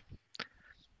That's it. Facebook.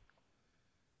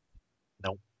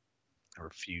 Nope, I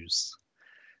refuse.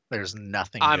 There's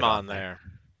nothing I'm good on on there. there.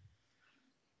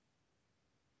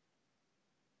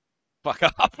 Fuck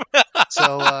up.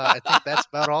 So I think that's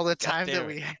about all the God time that damn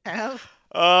it. we have.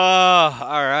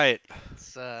 All right.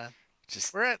 It's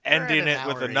Just we're at ending an it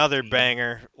with hour another 18.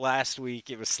 banger. Last week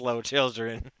it was Slow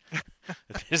Children.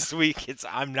 This week it's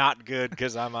I'm not good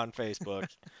because I'm on Facebook.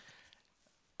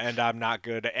 And I'm not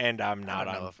good, and I'm I not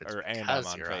don't know on, if it's or and I'm because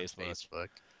on you're on Facebook. Facebook.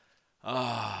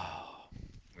 Oh,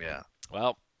 Yeah,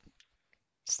 well,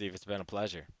 Steve, it's been a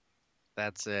pleasure.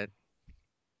 that's it.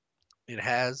 It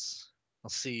has. I'll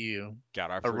see you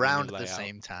Got our pretty new around the layout.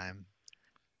 same time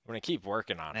We're gonna keep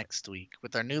working on it. next week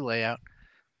with our new layout.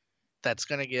 That's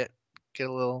gonna get a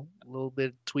little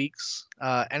bit tweaks.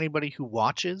 Anybody who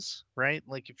watches, right?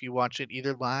 Like if you watch it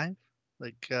either live,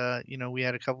 like we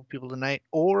had a couple people tonight,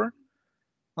 or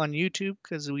on YouTube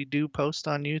because we do post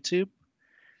on YouTube.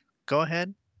 Go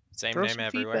ahead, Same throw name some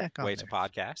everywhere. feedback on Way to there.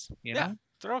 podcast. You Yeah, know,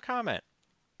 throw a comment.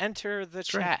 Enter the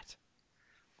that's right. chat.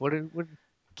 What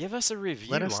Give us a let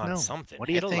review us on know. something. What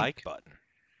do you Hit a think? like button.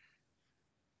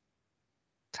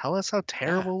 Tell us how Yeah,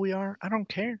 terrible we are. I don't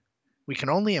care. We can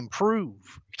only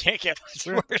improve. can't get 'Cause much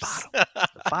we're at the worse. bottom,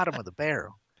 the bottom of the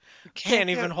barrel. We Can't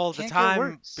even hold the can't get time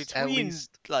worse. At between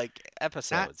least like not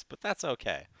episodes, but that's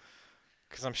okay.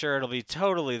 Because I'm sure it'll be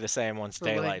totally the same once for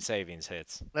like. daylight savings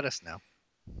hits. Let us know.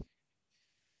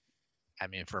 I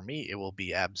mean, for me, it will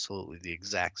be absolutely the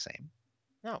exact same.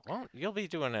 No, well, you'll be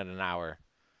doing it an hour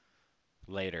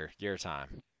later, your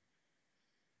time.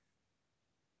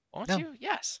 Won't No, you?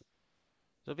 Yes.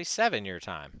 It'll be 7 your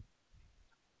time.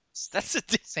 same,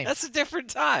 same That's a time, different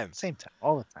time. same time,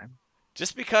 all the time.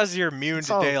 Just because you're immune It's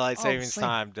to daylight all the savings same.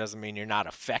 time doesn't mean you're not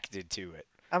affected to it.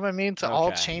 I'm immune to all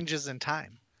Okay. changes in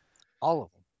time, all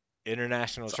of them.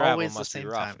 International It's travel always the must be same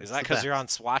rough. time. Is It's that the because you're on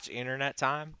best. Swatch internet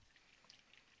time?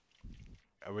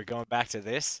 Are we going back to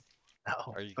this?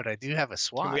 No, Are you? but I do have a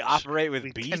Can we Swatch. operate with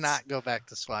We Beats? cannot go back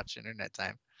to Swatch internet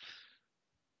time.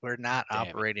 We're not Damn it.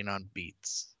 operating on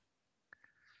Beats.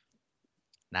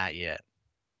 Not yet.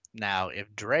 Now,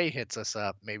 if Dre hits us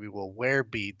up, maybe we'll wear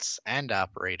Beats and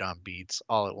operate on Beats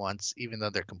all at once, even though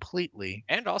they're completely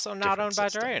And also not different owned by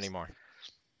Dre systems. anymore.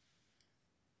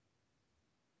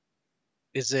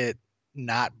 Is it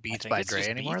not I Beats think by it's Dre just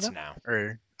anymore, Beats though? now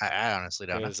Or I honestly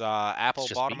don't know. because It's Apple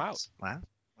just bought them out. Beats. Wow.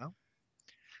 Well,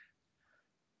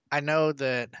 I know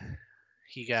that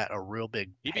he got a real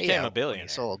big He became a payout when he billionaire.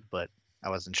 sold, but I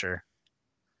wasn't sure.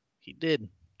 He did.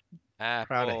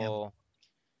 Proud of him. Apple.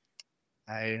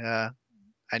 I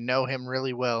I know him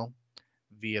really well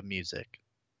via music.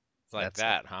 It's like That's it.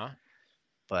 that, huh?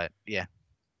 But yeah,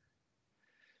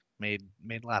 made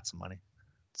lots of money.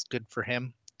 It's good for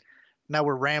him. Now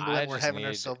we're I rambling. We're just having need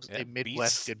ourselves a Midwest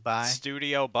Beats goodbye.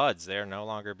 Studio Buds. They're no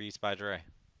longer Beats by Dre.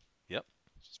 Yep.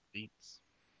 Just Beats.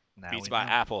 Now Beats we by know.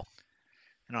 Apple.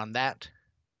 And on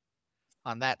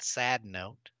that sad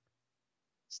note,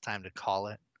 it's time to call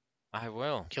it. I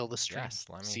will. Kill the stream. Yes,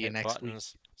 let me See you hit next week.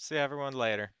 buttons. See everyone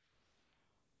later.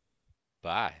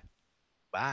 Bye.